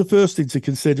that's the first thing to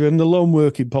consider. And the lone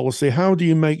working policy, how do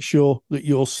you make sure that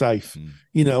you're safe? And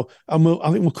I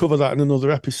think we'll cover that in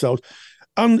another episode.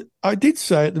 And I did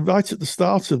say right at the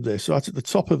start of this, right at the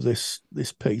top of this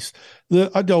piece,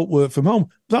 that I don't work from home.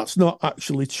 That's not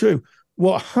actually true.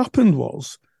 What happened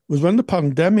was was when the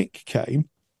pandemic came,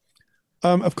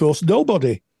 of course,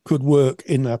 nobody could work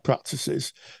in their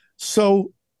practices.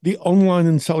 So the online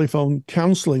and telephone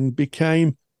counselling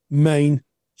became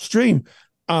mainstream.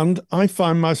 And I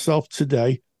find myself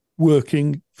today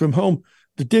working from home.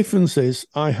 The difference is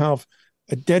I have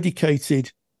a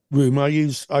dedicated room. I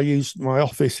use my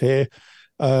office here,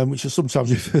 which is sometimes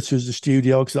referred to as the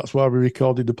studio, because that's why we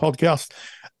recorded the podcast.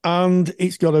 And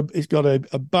it's got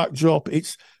a backdrop.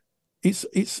 It's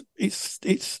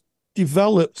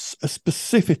developed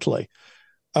specifically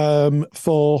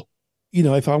for,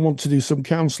 if I want to do some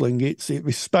counselling, it's a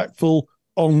respectful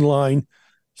online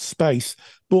space.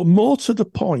 But more to the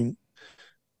point,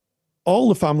 all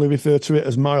the family refer to it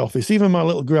as my office. Even my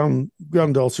little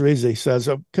granddaughter Izzy says,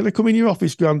 "Can I come in your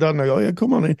office, Granddad?" And I go, "Yeah,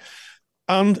 come on in."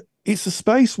 And it's a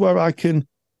space where I can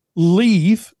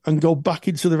leave and go back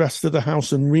into the rest of the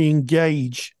house and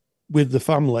re-engage with the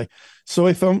family. So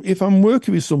if I'm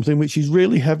working with something which is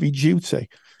really heavy duty,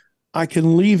 I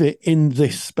can leave it in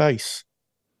this space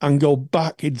and go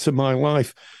back into my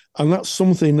life. And that's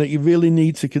something that you really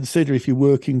need to consider if you're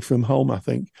working from home, I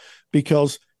think,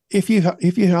 because if you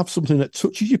have something that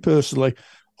touches you personally,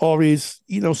 or is,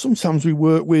 sometimes we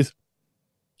work with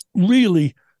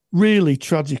really, really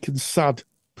tragic and sad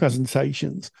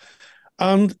presentations.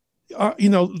 And,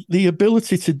 the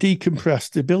ability to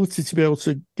decompress, the ability to be able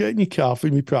to get in your car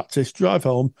from your practice, drive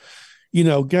home, get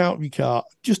out of your car,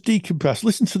 just decompress,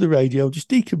 listen to the radio, just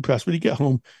decompress. When you get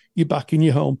home, you're back in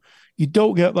your home. You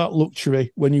don't get that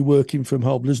luxury when you're working from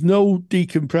home. There's no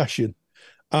decompression.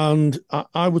 And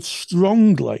I would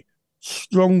strongly,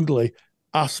 strongly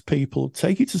ask people,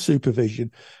 take it to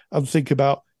supervision and think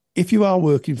about, if you are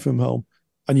working from home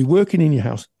and you're working in your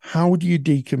house, how do you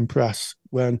decompress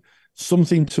when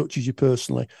something touches you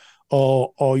personally,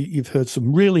 or you've heard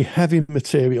some really heavy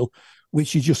material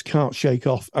which you just can't shake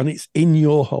off, and it's in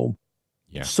your home?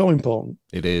 Yeah. So important.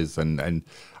 It is. And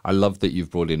I love that you've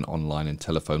brought in online and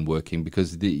telephone working,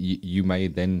 because you may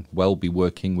then well be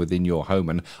working within your home.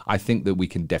 And I think that we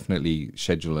can definitely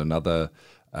schedule another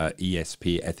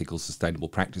ESP, ethical sustainable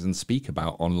practice, and speak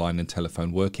about online and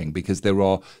telephone working, because there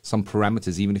are some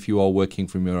parameters, even if you are working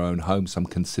from your own home, some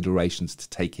considerations to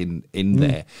take in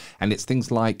there. And it's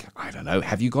things like, I don't know,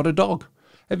 have you got a dog?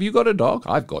 Have you got a dog?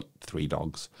 I've got 3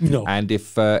 dogs. No. And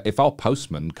if our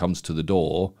postman comes to the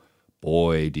door,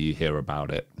 boy, do you hear about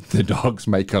it. The dogs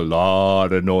make a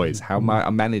lot of noise. How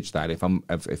I manage that if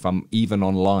I'm even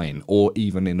online or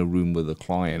even in a room with a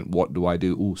client? What do I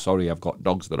do? Oh, sorry, I've got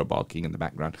dogs that are barking in the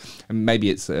background. And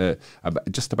maybe it's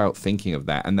just about thinking of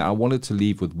that. And I wanted to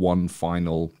leave with one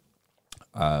final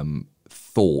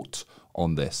thought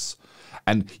on this.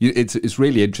 And it's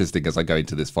really interesting as I go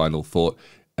into this final thought.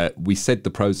 We said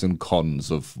the pros and cons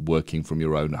of working from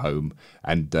your own home,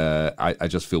 and I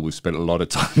just feel we've spent a lot of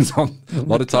time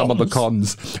on the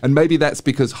cons, and maybe that's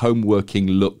because home working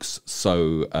looks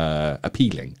so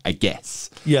appealing, I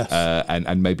guess. Yes.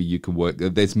 And maybe you can work.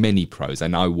 There's many pros,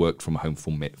 and I worked from home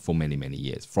for many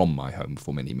years, from my home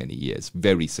for many years,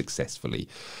 very successfully.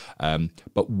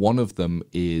 But one of them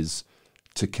is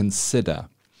to consider,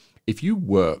 if you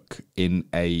work in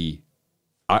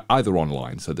either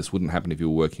online, so this wouldn't happen if you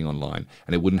were working online,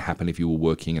 and it wouldn't happen if you were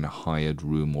working in a hired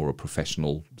room or a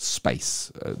professional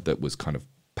space that was kind of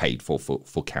paid for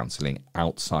counselling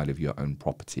outside of your own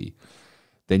property,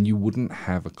 then you wouldn't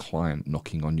have a client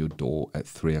knocking on your door at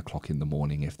 3 o'clock in the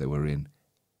morning if they were in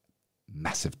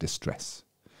massive distress.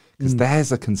 Because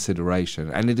there's a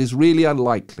consideration, and it is really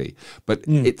unlikely, but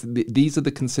these are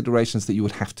the considerations that you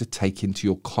would have to take into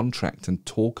your contract and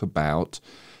talk about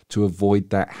to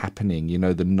avoid that happening,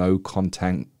 the no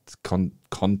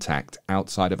contact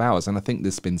outside of hours. And I think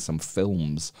there's been some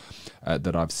films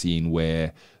that I've seen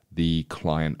where the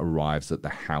client arrives at the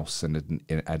house and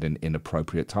at an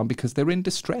inappropriate time because they're in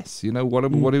distress. What are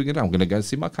we going to do? I'm going to go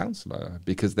see my counsellor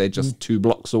because they're just 2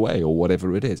 blocks away, or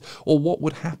whatever it is. Or what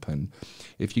would happen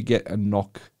if you get a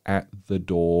knock at the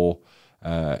door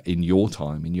in your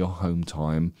time, in your home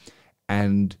time,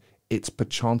 and it's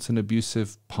perchance an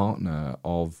abusive partner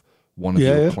of one of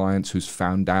your clients who's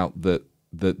found out that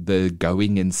they're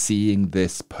going and seeing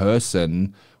this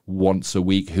person once a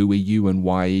week. Who are you and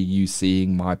why are you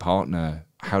seeing my partner?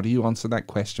 How do you answer that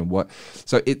question?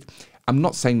 I'm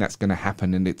not saying that's going to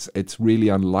happen, and it's really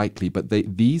unlikely, but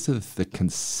these are the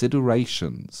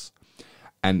considerations,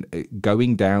 and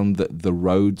going down the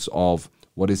roads of,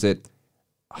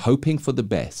 hoping for the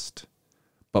best,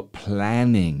 but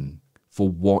planning for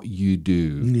what you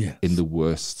do in the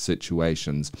worst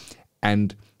situations.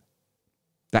 And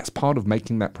That's part of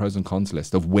making that pros and cons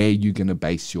list of where you're going to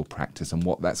base your practice and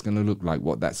what that's going to look like,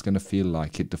 what that's going to feel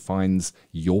like. It defines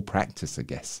your practice, I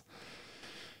guess.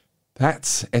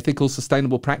 That's ethical,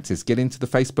 sustainable practice. Get into the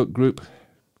Facebook group,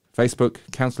 Facebook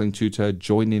Counselling Tutor.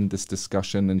 Join in this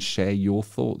discussion and share your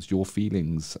thoughts, your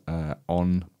feelings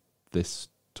on this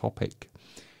topic.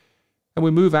 And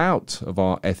we move out of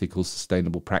our ethical,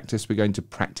 sustainable practice. We're going to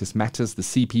Practice Matters, the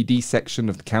CPD section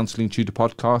of the Counselling Tutor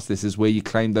Podcast. This is where you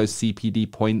claim those CPD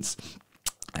points.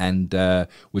 And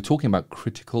we're talking about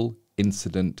critical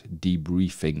incident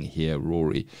debriefing here,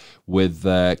 Rory, with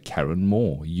Karen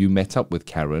Moore. You met up with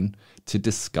Karen to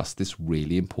discuss this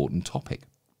really important topic.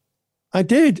 I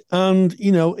did. And,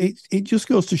 it just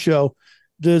goes to show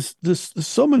there's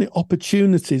so many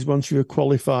opportunities once you're a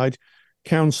qualified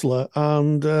counsellor.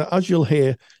 And as you'll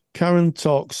hear, Karen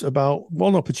talks about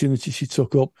one opportunity she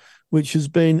took up, which has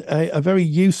been a very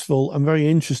useful and very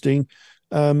interesting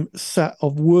set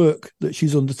of work that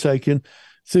she's undertaken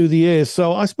through the years.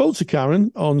 So I spoke to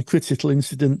Karen on critical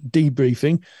incident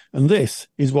debriefing, and this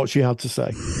is what she had to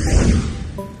say.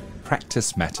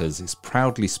 Practice Matters is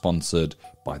proudly sponsored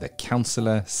by the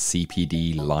Counsellor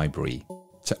CPD Library.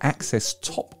 To access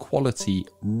top quality,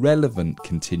 relevant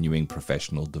continuing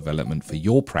professional development for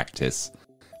your practice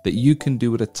that you can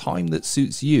do at a time that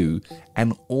suits you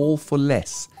and all for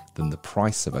less than the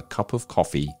price of a cup of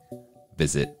coffee,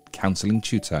 visit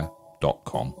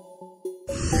counsellingtutor.com.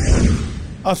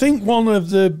 I think one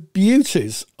of the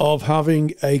beauties of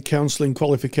having a counselling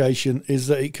qualification is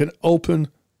that it can open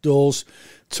doors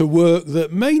to work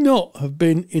that may not have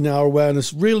been in our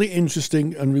awareness, really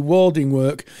interesting and rewarding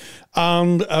work,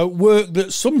 and work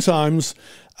that sometimes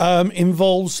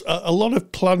involves a lot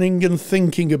of planning and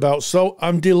thinking about. So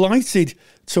I'm delighted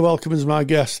to welcome as my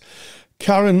guest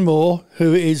Karen Moore,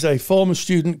 who is a former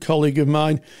student colleague of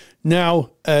mine, now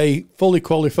a fully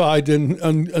qualified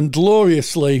and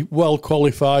gloriously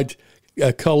well-qualified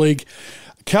colleague.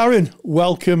 Karen,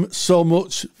 welcome so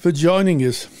much for joining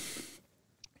us.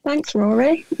 Thanks,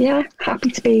 Rory. Yeah, happy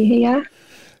to be here.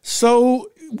 So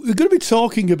we're going to be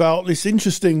talking about this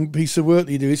interesting piece of work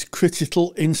that you do. It's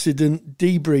critical incident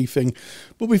debriefing.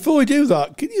 But before we do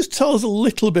that, can you just tell us a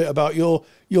little bit about your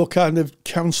kind of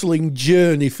counselling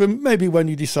journey from maybe when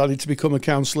you decided to become a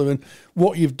counsellor and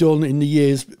what you've done in the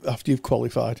years after you've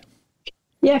qualified?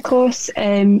 Yeah, of course.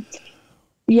 I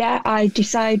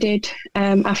decided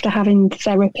after having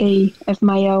therapy of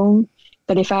my own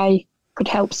that if I could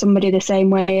help somebody the same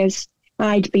way as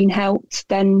I'd been helped,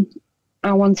 then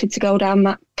I wanted to go down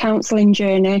that counselling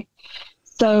journey.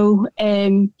 So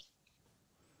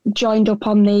joined up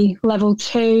on the level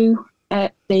 2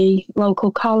 at the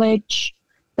local college,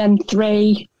 then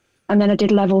 3, and then I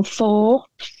did level 4,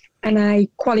 and I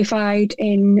qualified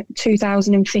in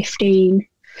 2015.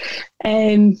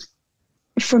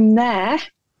 From there,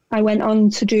 I went on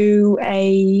to do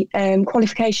a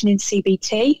qualification in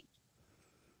CBT.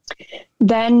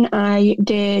 Then I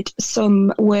did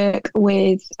some work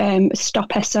with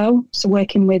Stop SO, so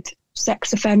working with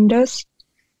sex offenders.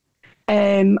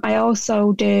 I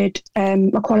also did a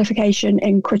qualification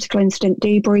in critical incident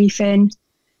debriefing,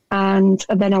 and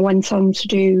then I went on to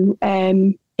do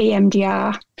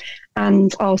EMDR,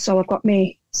 and also I've got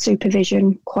my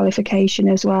supervision qualification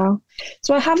as well.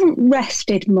 So I haven't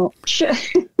rested much.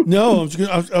 No,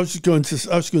 I was going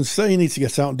to say you need to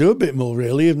get out and do a bit more,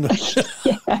 really, isn't it?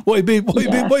 Yeah. What have you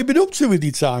been up to with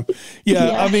your time?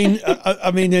 Yeah. I mean,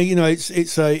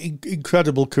 it's a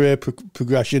incredible career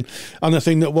progression, and I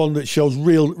think that one that shows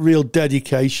real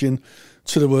dedication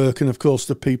to the work, and of course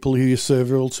the people who you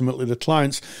serve are ultimately the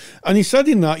clients. And you said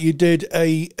in that you did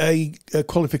a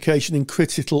qualification in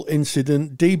critical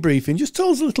incident debriefing. Just tell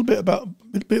us a little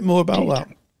bit more about that.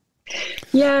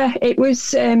 Yeah, it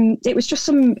was just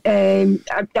some. I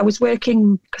was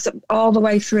working because all the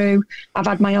way through I've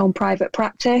had my own private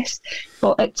practice,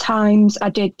 but at times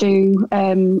I did do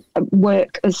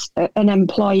work as an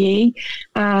employee,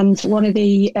 and one of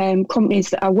the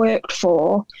companies that I worked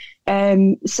for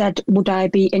said, would I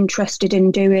be interested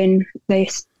in doing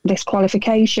this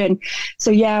qualification?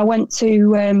 So yeah, I went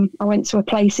to a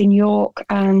place in York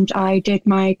and I did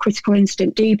my critical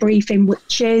incident debriefing,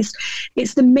 which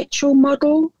it's the Mitchell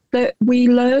model that we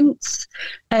learnt,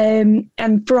 and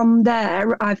from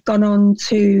there I've gone on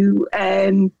to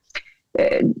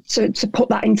put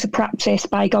that into practice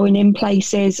by going in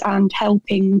places and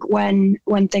helping when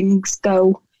things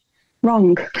go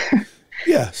wrong.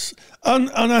 Yes.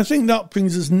 And I think that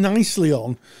brings us nicely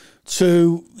on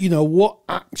to, what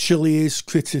actually is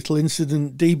critical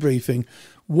incident debriefing.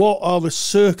 What are the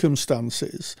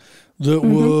circumstances that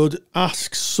would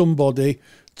ask somebody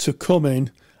to come in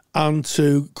and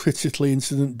to critically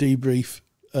incident debrief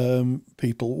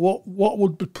people. What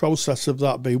would the process of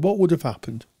that be? What would have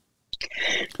happened?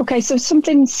 Okay, so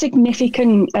something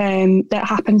significant that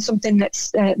happened, something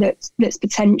that's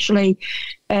potentially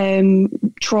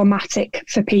traumatic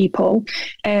for people.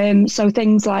 So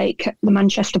things like the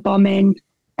Manchester bombing,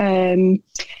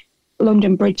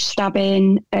 London Bridge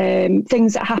stabbing,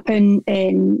 things that happen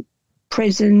in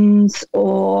prisons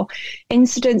or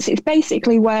incidents. It's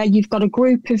basically where you've got a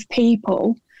group of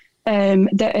people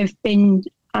that have been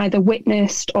either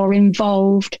witnessed or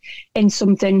involved in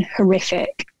something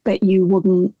horrific that you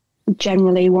wouldn't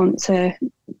generally want to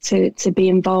be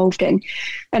involved in.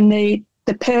 And the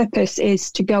purpose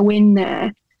is to go in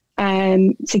there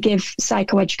to give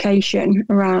psychoeducation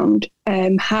around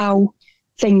how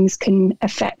things can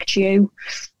affect you,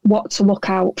 what to look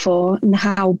out for, and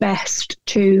how best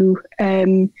to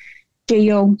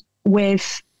deal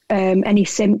with any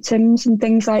symptoms and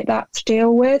things like that to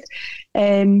deal with.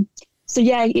 So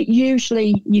yeah,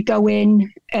 usually you go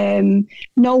in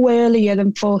no earlier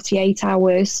than 48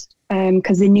 hours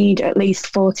because they need at least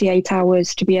 48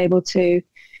 hours to be able to,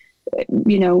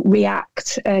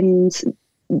 react and,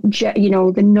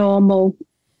 the normal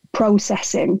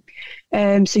processing.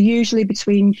 So usually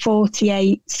between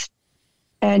 48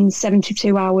 and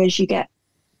 72 hours, you get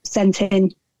sent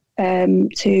in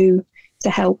to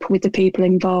help with the people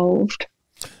involved.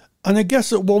 And I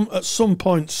guess at some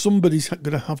point, somebody's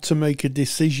going to have to make a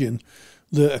decision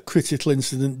that a critical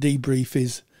incident debrief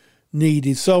is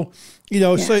needed. So,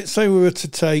 say we were to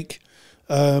take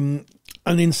an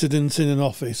incident in an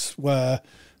office where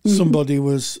somebody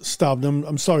was stabbed.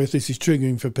 I'm sorry if this is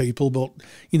triggering for people, but,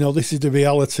 this is the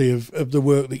reality of the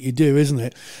work that you do, isn't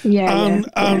it?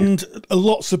 And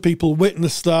lots of people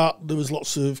witnessed that. There was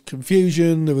lots of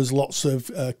confusion. There was lots of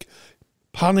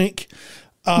panic.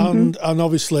 And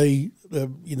obviously,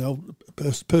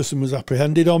 person was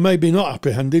apprehended, or maybe not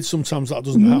apprehended. Sometimes that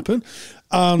doesn't happen.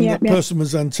 And the person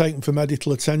was then taken for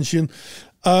medical attention.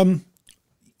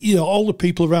 All the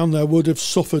people around there would have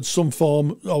suffered some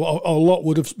form, or a lot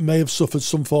may have suffered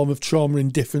some form of trauma in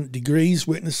different degrees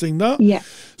witnessing that. Yeah.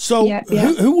 So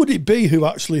who would it be who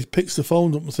actually picks the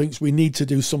phone up and thinks we need to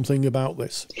do something about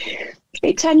this?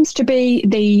 It tends to be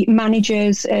the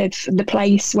managers of the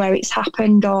place where it's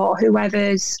happened, or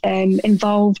whoever's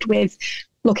involved with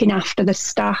looking after the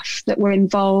staff that were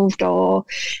involved,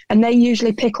 and they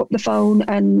usually pick up the phone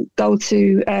and go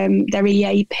to their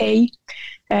EAP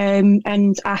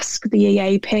and ask the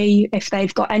EAP if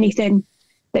they've got anything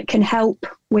that can help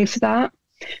with that.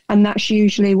 And that's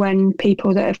usually when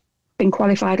people that have been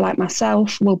qualified like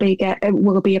myself will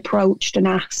be approached and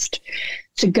asked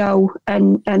to go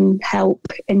and help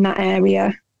in that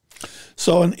area.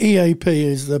 So an EAP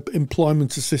is the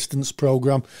Employment Assistance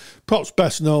Programme, perhaps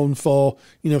best known for,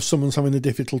 if someone's having a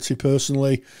difficulty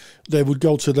personally, they would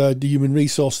go to the Human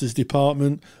Resources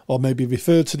Department, or maybe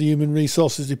referred to the Human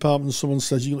Resources Department. Someone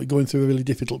says you're going through a really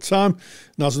difficult time,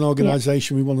 and as an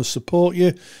organisation we want to support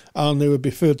you, and they would be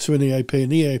referred to an EAP,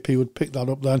 and the EAP would pick that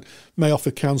up then, may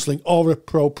offer counselling or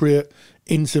appropriate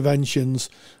interventions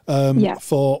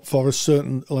for a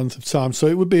certain length of time. So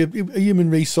it would be a human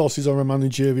resources or a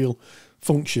managerial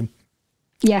function.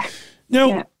 Yeah.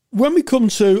 Now, when we come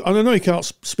to, and I know you can't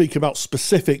speak about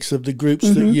specifics of the groups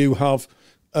that you have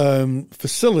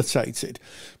facilitated,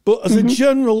 but as a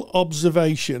general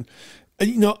observation,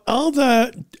 are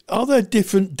there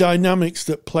different dynamics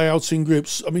that play out in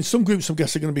groups? I mean, some groups, I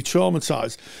guess, are going to be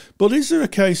traumatised, but is there a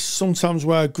case sometimes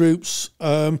where groups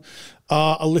are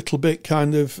a little bit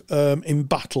kind of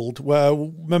embattled, where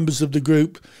members of the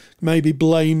group maybe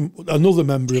blame another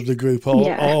member of the group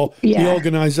or the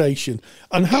organisation?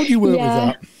 And how do you work with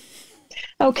that?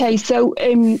 Okay, so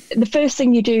the first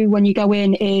thing you do when you go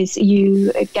in is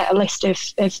you get a list of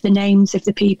the names of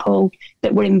the people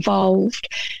that were involved,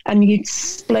 and you'd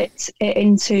split it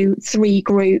into 3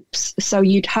 groups. So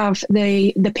you'd have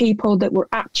the people that were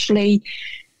actually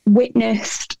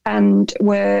witnessed and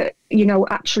were,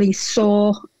 actually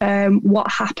saw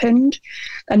what happened.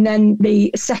 And then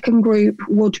the second group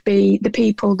would be the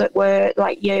people that were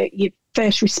like your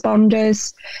first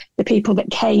responders, the people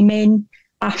that came in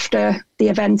after the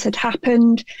event had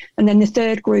happened. And then the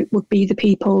third group would be the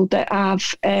people that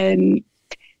have been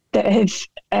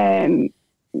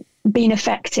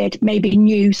affected, maybe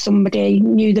knew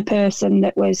the person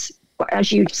that was,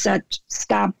 as you said,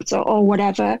 stabbed or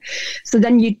whatever. So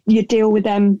then you deal with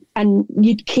them, and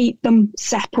you'd keep them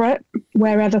separate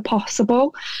wherever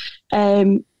possible,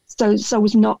 so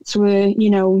as not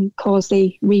to cause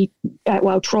the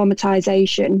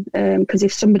traumatization, because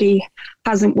if somebody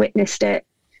hasn't witnessed it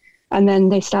and then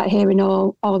they start hearing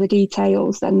all the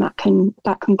details, then that can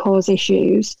cause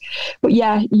issues. But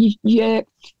yeah, you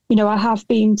know, I have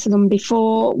been to them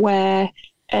before where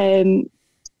the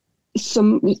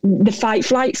fight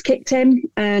flight's kicked in,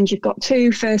 and you've got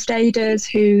 2 first aiders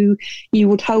who you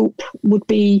would hope would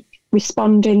be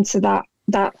responding to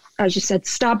that, as you said,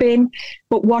 stabbing,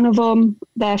 but one of them,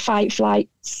 their fight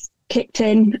flight's kicked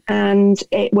in, and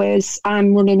it was,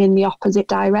 I'm running in the opposite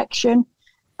direction,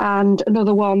 and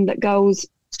another one that goes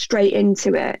straight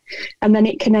into it, and then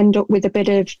it can end up with a bit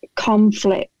of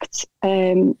conflict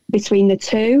between the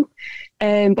two.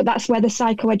 But that's where the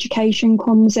psychoeducation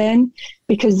comes in,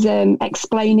 because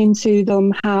explaining to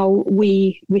them how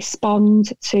we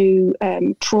respond to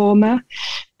trauma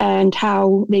and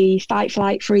how the fight,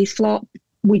 flight, freeze, flop,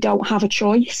 we don't have a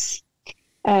choice.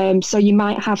 So you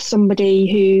might have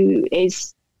somebody who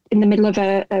is in the middle of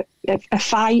a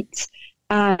fight,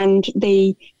 and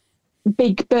the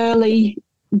big burly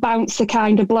bouncer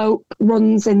kind of bloke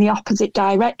runs in the opposite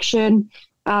direction,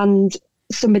 and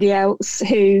somebody else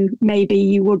who maybe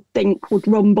you would think would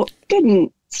run but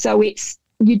didn't. So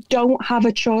you don't have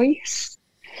a choice,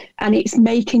 and it's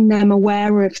making them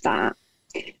aware of that.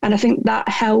 And I think that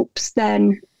helps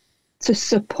then to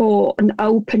support and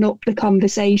open up the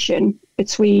conversation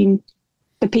between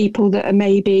the people that are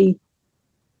maybe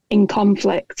in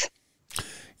conflict.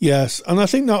 Yes, and I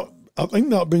think that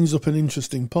brings up an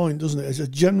interesting point, doesn't it? As a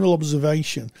general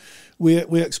observation, we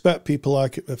expect people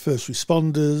like first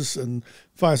responders and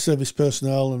fire service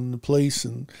personnel and the police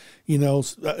and, you know,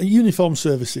 uniformed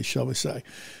services, shall we say,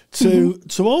 to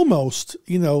almost,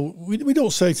 you know, we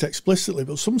don't say it explicitly,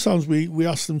 but sometimes we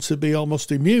ask them to be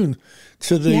almost immune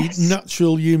to the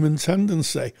natural human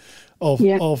tendency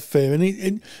of fear.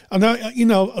 And I, you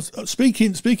know,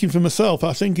 speaking for myself,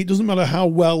 I think it doesn't matter how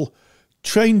well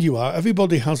trained you are,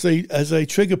 everybody has a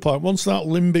trigger point. Once that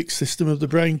limbic system of the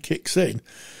brain kicks in,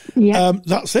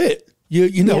 that's it.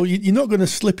 You're not going to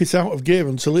slip it out of gear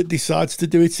until it decides to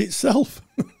do it itself.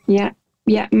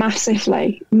 Yeah,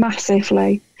 massively.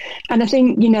 And I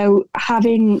think, you know,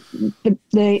 having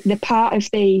the part of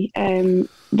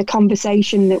the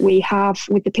conversation that we have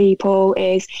with the people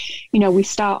is, you know, we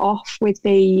start off with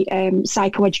the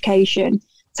psychoeducation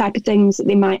type of things that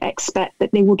they might expect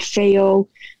that they would feel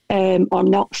or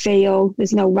not feel.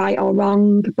 There's no right or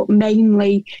wrong, but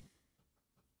mainly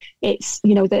it's,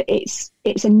 you know, that it's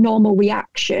a normal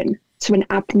reaction to an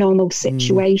abnormal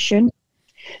situation,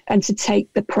 and to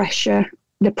take the pressure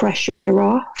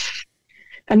off.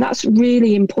 And that's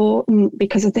really important,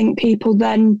 because I think people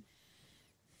then,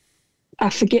 I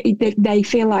forget, they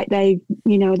feel like they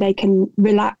can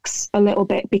relax a little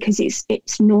bit because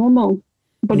it's normal,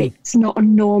 but it's not a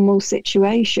normal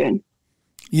situation.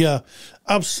 Yeah,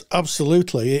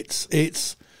 absolutely.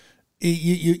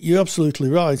 You're absolutely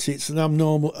right. It's an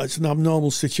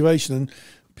abnormal situation, and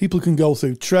people can go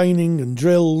through training and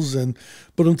drills,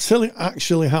 but until it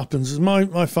actually happens, as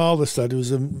my father said, who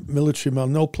was a military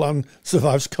man, no plan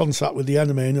survives contact with the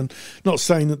enemy. And I'm not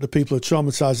saying that the people are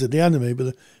traumatized at the enemy,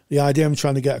 but the idea I'm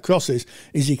trying to get across is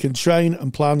you can train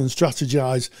and plan and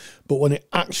strategize, but when it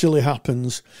actually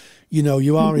happens, you know,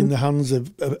 you are in the hands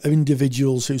of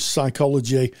individuals whose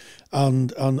psychology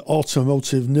and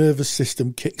automotive nervous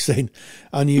system kicks in,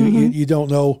 and you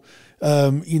don't know.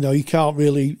 You know, you can't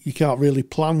really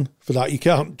plan for that. You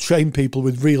can't train people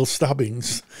with real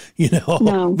stabbings, you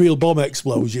know, real bomb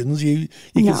explosions. You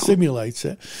can simulate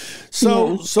it.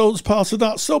 So it's part of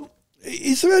that. So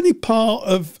is there any part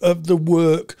of the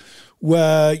work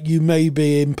where you may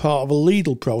be in part of a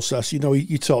legal process? You know,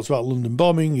 you talked about London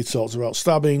bombing, you talked about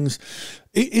stabbings.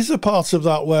 Is there part of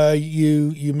that where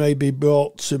you may be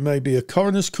brought to maybe a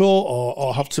coroner's court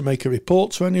or have to make a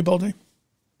report to anybody?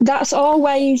 That's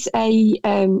always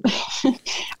a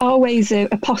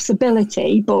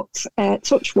possibility, but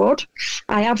touch wood,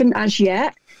 I haven't as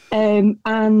yet. And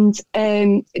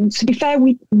to be fair,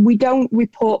 we don't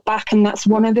report back, and that's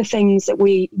one of the things that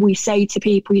we say to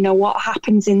people. You know, what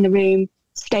happens in the room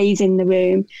stays in the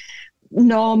room.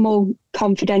 Normal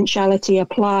confidentiality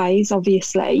applies,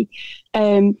 obviously,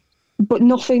 but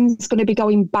nothing's going to be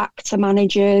going back to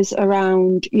managers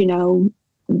around, you know,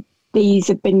 these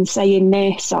have been saying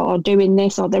this or doing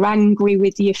this, or they're angry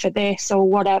with you for this or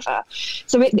whatever.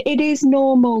 So it is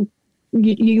normal.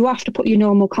 You have to put your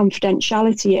normal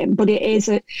confidentiality in, but it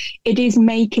is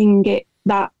making it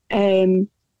that them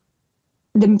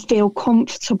feel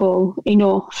comfortable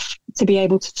enough to be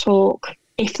able to talk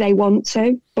if they want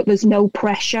to, but there's no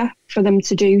pressure for them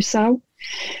to do so.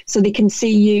 So they can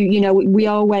see you. You know, we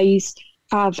always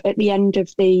have at the end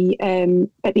of the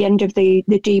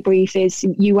debrief is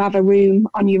you have a room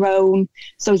on your own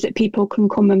so that people can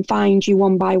come and find you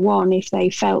one by one if they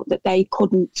felt that they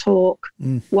couldn't talk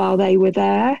while they were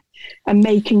there, and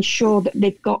making sure that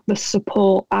they've got the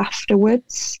support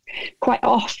afterwards. Quite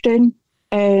often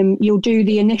you'll do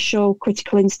the initial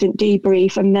critical incident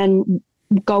debrief and then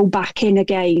go back in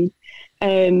again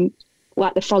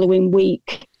like the following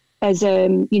week as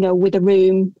with a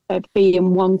room of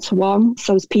being one-to-one,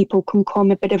 so as people can come,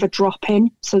 a bit of a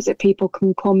drop-in, so that people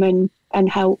can come and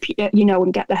help,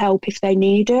 and get the help if they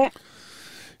need it.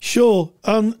 Sure.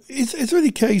 Is there any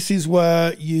cases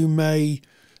where you may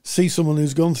see someone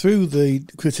who's gone through the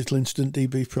critical incident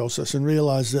debrief process and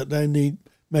realise that they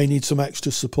may need some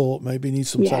extra support, maybe need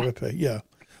some therapy? Yeah.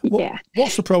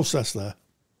 What's the process there?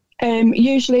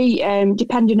 Usually,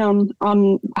 depending on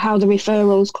how the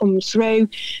referrals come through,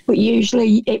 but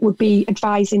usually it would be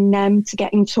advising them to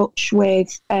get in touch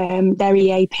with their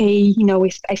EAP,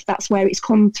 if that's where it's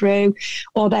come through,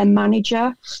 or their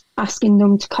manager, asking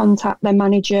them to contact their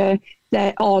manager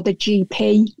or the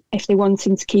GP if they're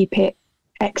wanting to keep it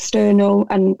external,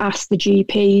 and ask the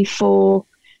GP for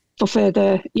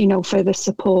further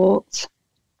support.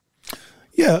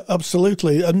 Yeah,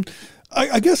 absolutely. And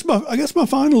I guess my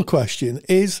final question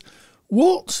is,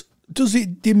 what does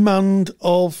it demand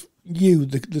of you,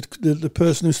 the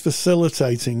person who's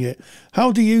facilitating it?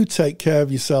 How do you take care of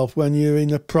yourself when you're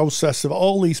in a process of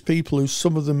all these people who,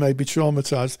 some of them may be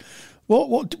traumatised?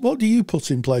 What do you put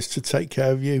in place to take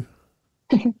care of you?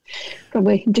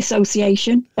 Probably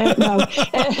dissociation. No.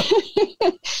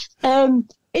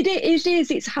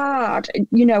 It's hard,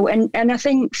 and I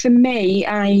think for me,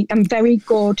 I am very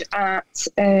good at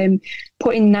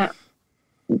putting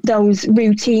those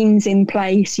routines in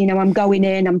place. I'm going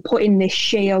in, I'm putting this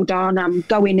shield on, I'm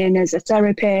going in as a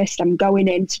therapist, I'm going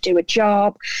in to do a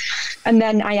job. And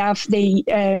then I have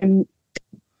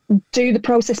do the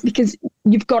process, because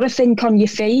you've got to think on your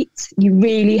feet. You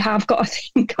really have got to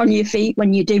think on your feet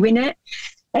when you're doing it.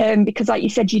 Because like you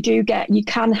said, you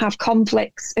can have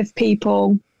conflicts of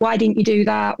people. Why didn't you do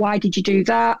that? Why did you do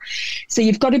that? So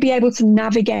you've got to be able to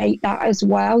navigate that as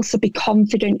well. So be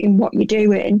confident in what you're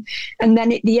doing. And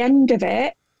then at the end of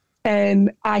it,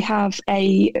 I have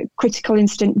a critical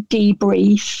incident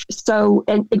debrief. So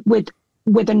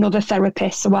with another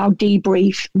therapist. So I'll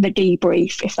debrief the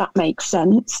debrief, if that makes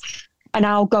sense. And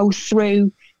I'll go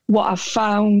through what I've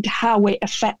found, how it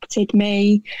affected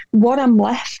me, what I'm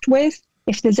left with,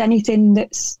 if there's anything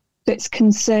that's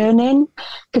concerning,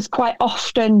 because quite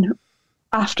often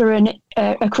after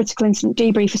a critical incident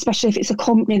debrief, especially if it's a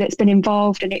company that's been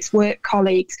involved and it's work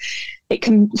colleagues, it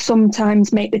can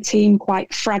sometimes make the team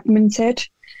quite fragmented.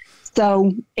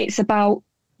 So it's about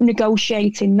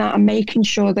negotiating that and making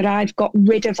sure that I've got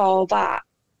rid of all that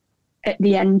at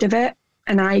the end of it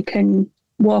and I can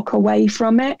walk away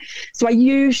from it. So I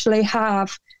usually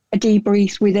have a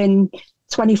debrief within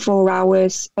 24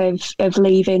 hours of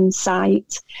leaving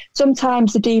site.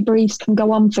 Sometimes the debriefs can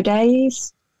go on for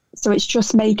days. So it's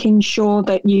just making sure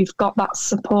that you've got that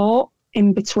support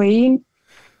in between,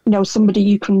 somebody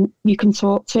you can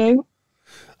talk to.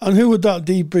 And who would that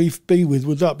debrief be with?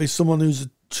 Would that be someone who's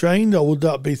trained, or would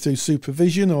that be through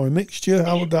supervision, or a mixture?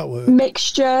 How would that work?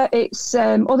 Mixture. It's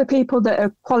other people that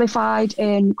are qualified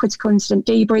in critical incident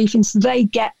debriefing, so they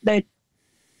get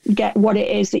what it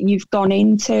is that you've gone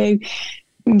into.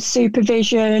 Through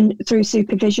supervision,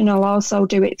 I'll also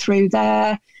do it through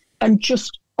there, and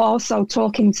just also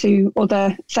talking to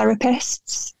other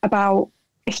therapists about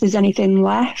if there's anything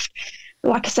left.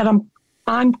 Like I said,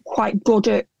 I'm quite good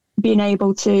at being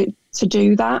able to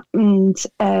do that and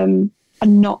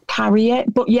not carry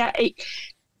it. But yeah,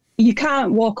 you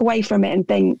can't walk away from it and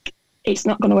think it's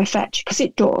not going to affect you, because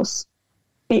it does.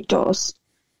 It does.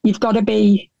 You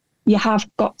have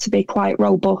got to be quite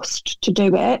robust to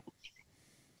do it.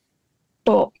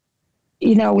 But,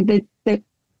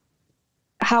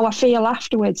 how I feel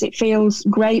afterwards, it feels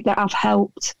great that I've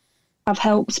helped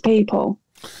people.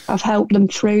 I've helped them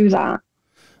through that.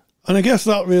 And I guess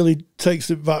that really takes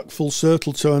it back full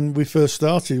circle to when we first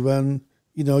started, when,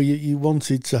 you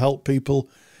wanted to help people,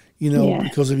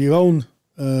 because of your own,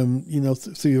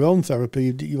 through your own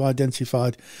therapy, you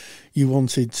identified you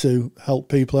wanted to help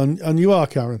people. And you are,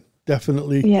 Karen,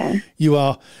 definitely. Yeah. You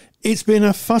are. It's been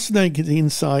a fascinating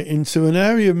insight into an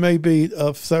area maybe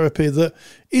of therapy that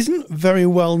isn't very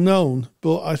well known,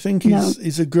 but I think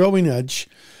is a growing edge,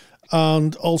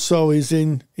 and also is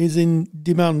in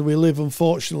demand. We live,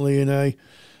 unfortunately, in a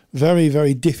very,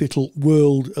 very difficult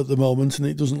world at the moment, and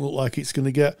it doesn't look like it's going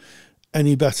to get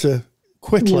any better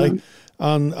quickly.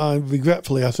 And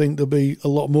regretfully, I think there'll be a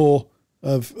lot more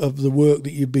of the work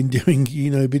that you've been doing.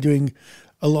 Be doing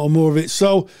a lot more of it.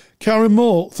 So, Karen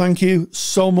Moore, thank you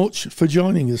so much for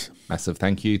joining us. Massive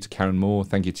thank you to Karen Moore.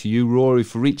 Thank you to you, Rory,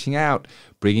 for reaching out,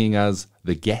 bringing us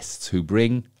the guests who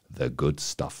bring the good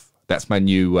stuff. That's my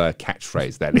new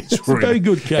catchphrase. That is it's very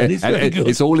good, Ken. It's very good.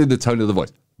 It's all in the tone of the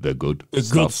voice. The good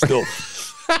stuff.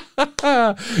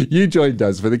 You joined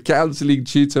us for the Counselling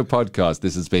Tutor Podcast.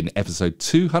 This has been episode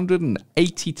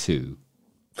 282.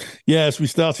 Yes, we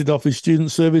started off with student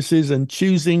services and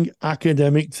choosing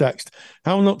academic text.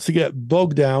 How not to get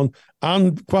bogged down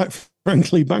and, quite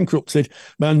frankly, bankrupted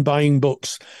when buying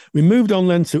books. We moved on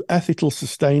then to ethical,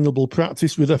 sustainable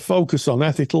practice with a focus on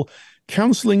ethical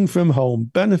counselling from home,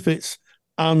 benefits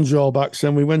and drawbacks.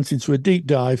 And we went into a deep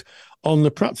dive on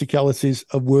the practicalities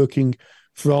of working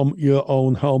from your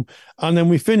own home. And then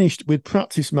we finished with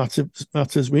practice matters. I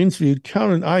interviewed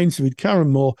Karen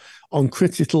Moore on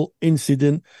critical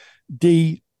incident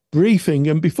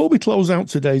debriefing. And before we close out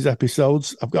today's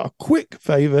episodes, I've got a quick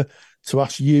favour to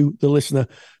ask you, the listener.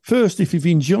 First, if you've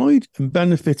enjoyed and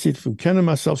benefited from Ken and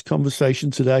myself's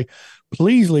conversation today,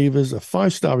 please leave us a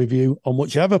 5-star review on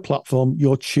whichever platform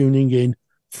you're tuning in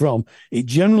from. It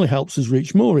generally helps us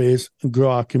reach more ears and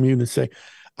grow our community.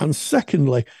 And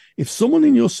secondly, if someone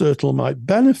in your circle might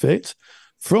benefit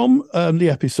from the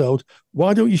episode,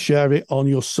 why don't you share it on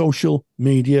your social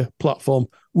media platform?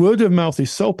 Word of mouth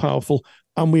is so powerful,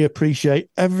 and we appreciate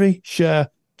every share,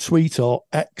 tweet, or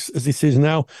X as it is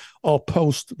now, or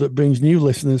post that brings new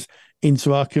listeners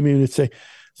into our community.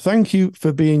 Thank you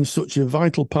for being such a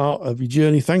vital part of your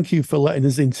journey. Thank you for letting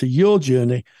us into your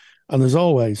journey. And as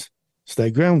always, stay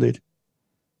grounded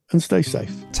and stay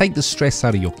safe. Take the stress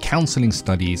out of your counselling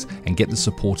studies and get the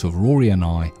support of Rory and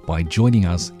I by joining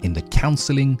us in the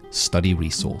Counselling Study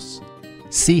Resource.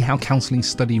 See how Counselling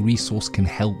Study Resource can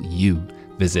help you.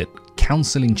 Visit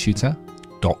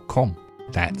counsellingtutor.com.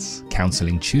 That's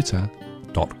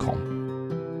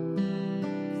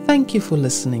counsellingtutor.com. Thank you for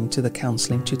listening to the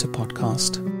Counselling Tutor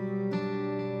Podcast.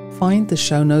 Find the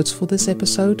show notes for this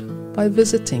episode by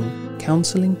visiting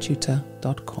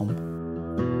counsellingtutor.com.